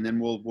this way, and then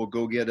we'll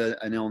go get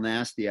an El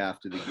Nasty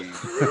after the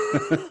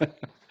game.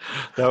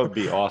 That would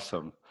be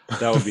awesome.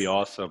 That would be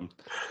awesome.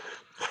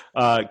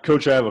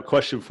 Coach, I have a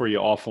question for you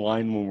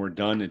offline when we're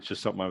done. It's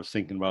just something I was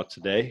thinking about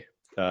today.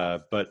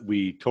 But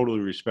we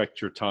totally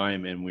respect your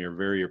time, and we are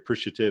very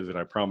appreciative. And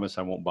I promise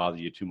I won't bother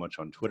you too much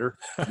on Twitter.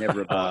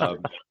 Never a bother.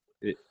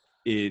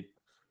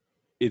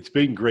 It's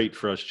been great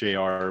for us,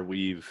 JR.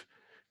 We've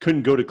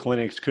couldn't go to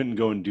clinics, couldn't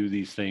go and do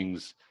these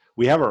things.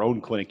 We have our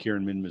own clinic here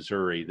in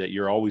Mid-Missouri that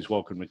you're always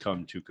welcome to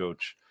come to,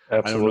 Coach.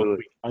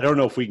 Absolutely. I don't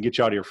know if we can get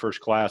you out of your first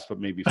class, but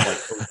maybe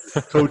if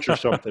like coach or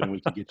something,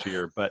 we can get you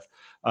here. But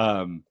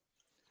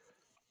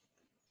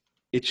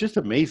it's just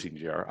amazing,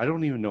 JR. I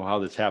don't even know how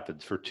this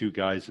happens for two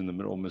guys in the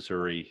middle of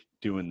Missouri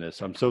doing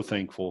this. I'm so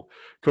thankful.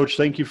 Coach,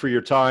 thank you for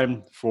your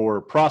time,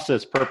 for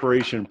process,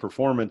 preparation, and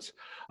performance.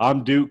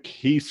 I'm Duke.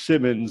 He's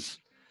Simmons.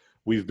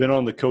 We've been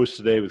on the coast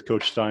today with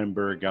Coach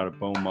Steinberg out of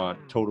Beaumont.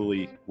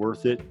 Totally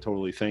worth it.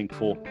 Totally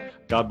thankful.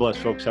 God bless,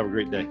 folks. Have a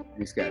great day.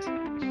 Thanks, guys.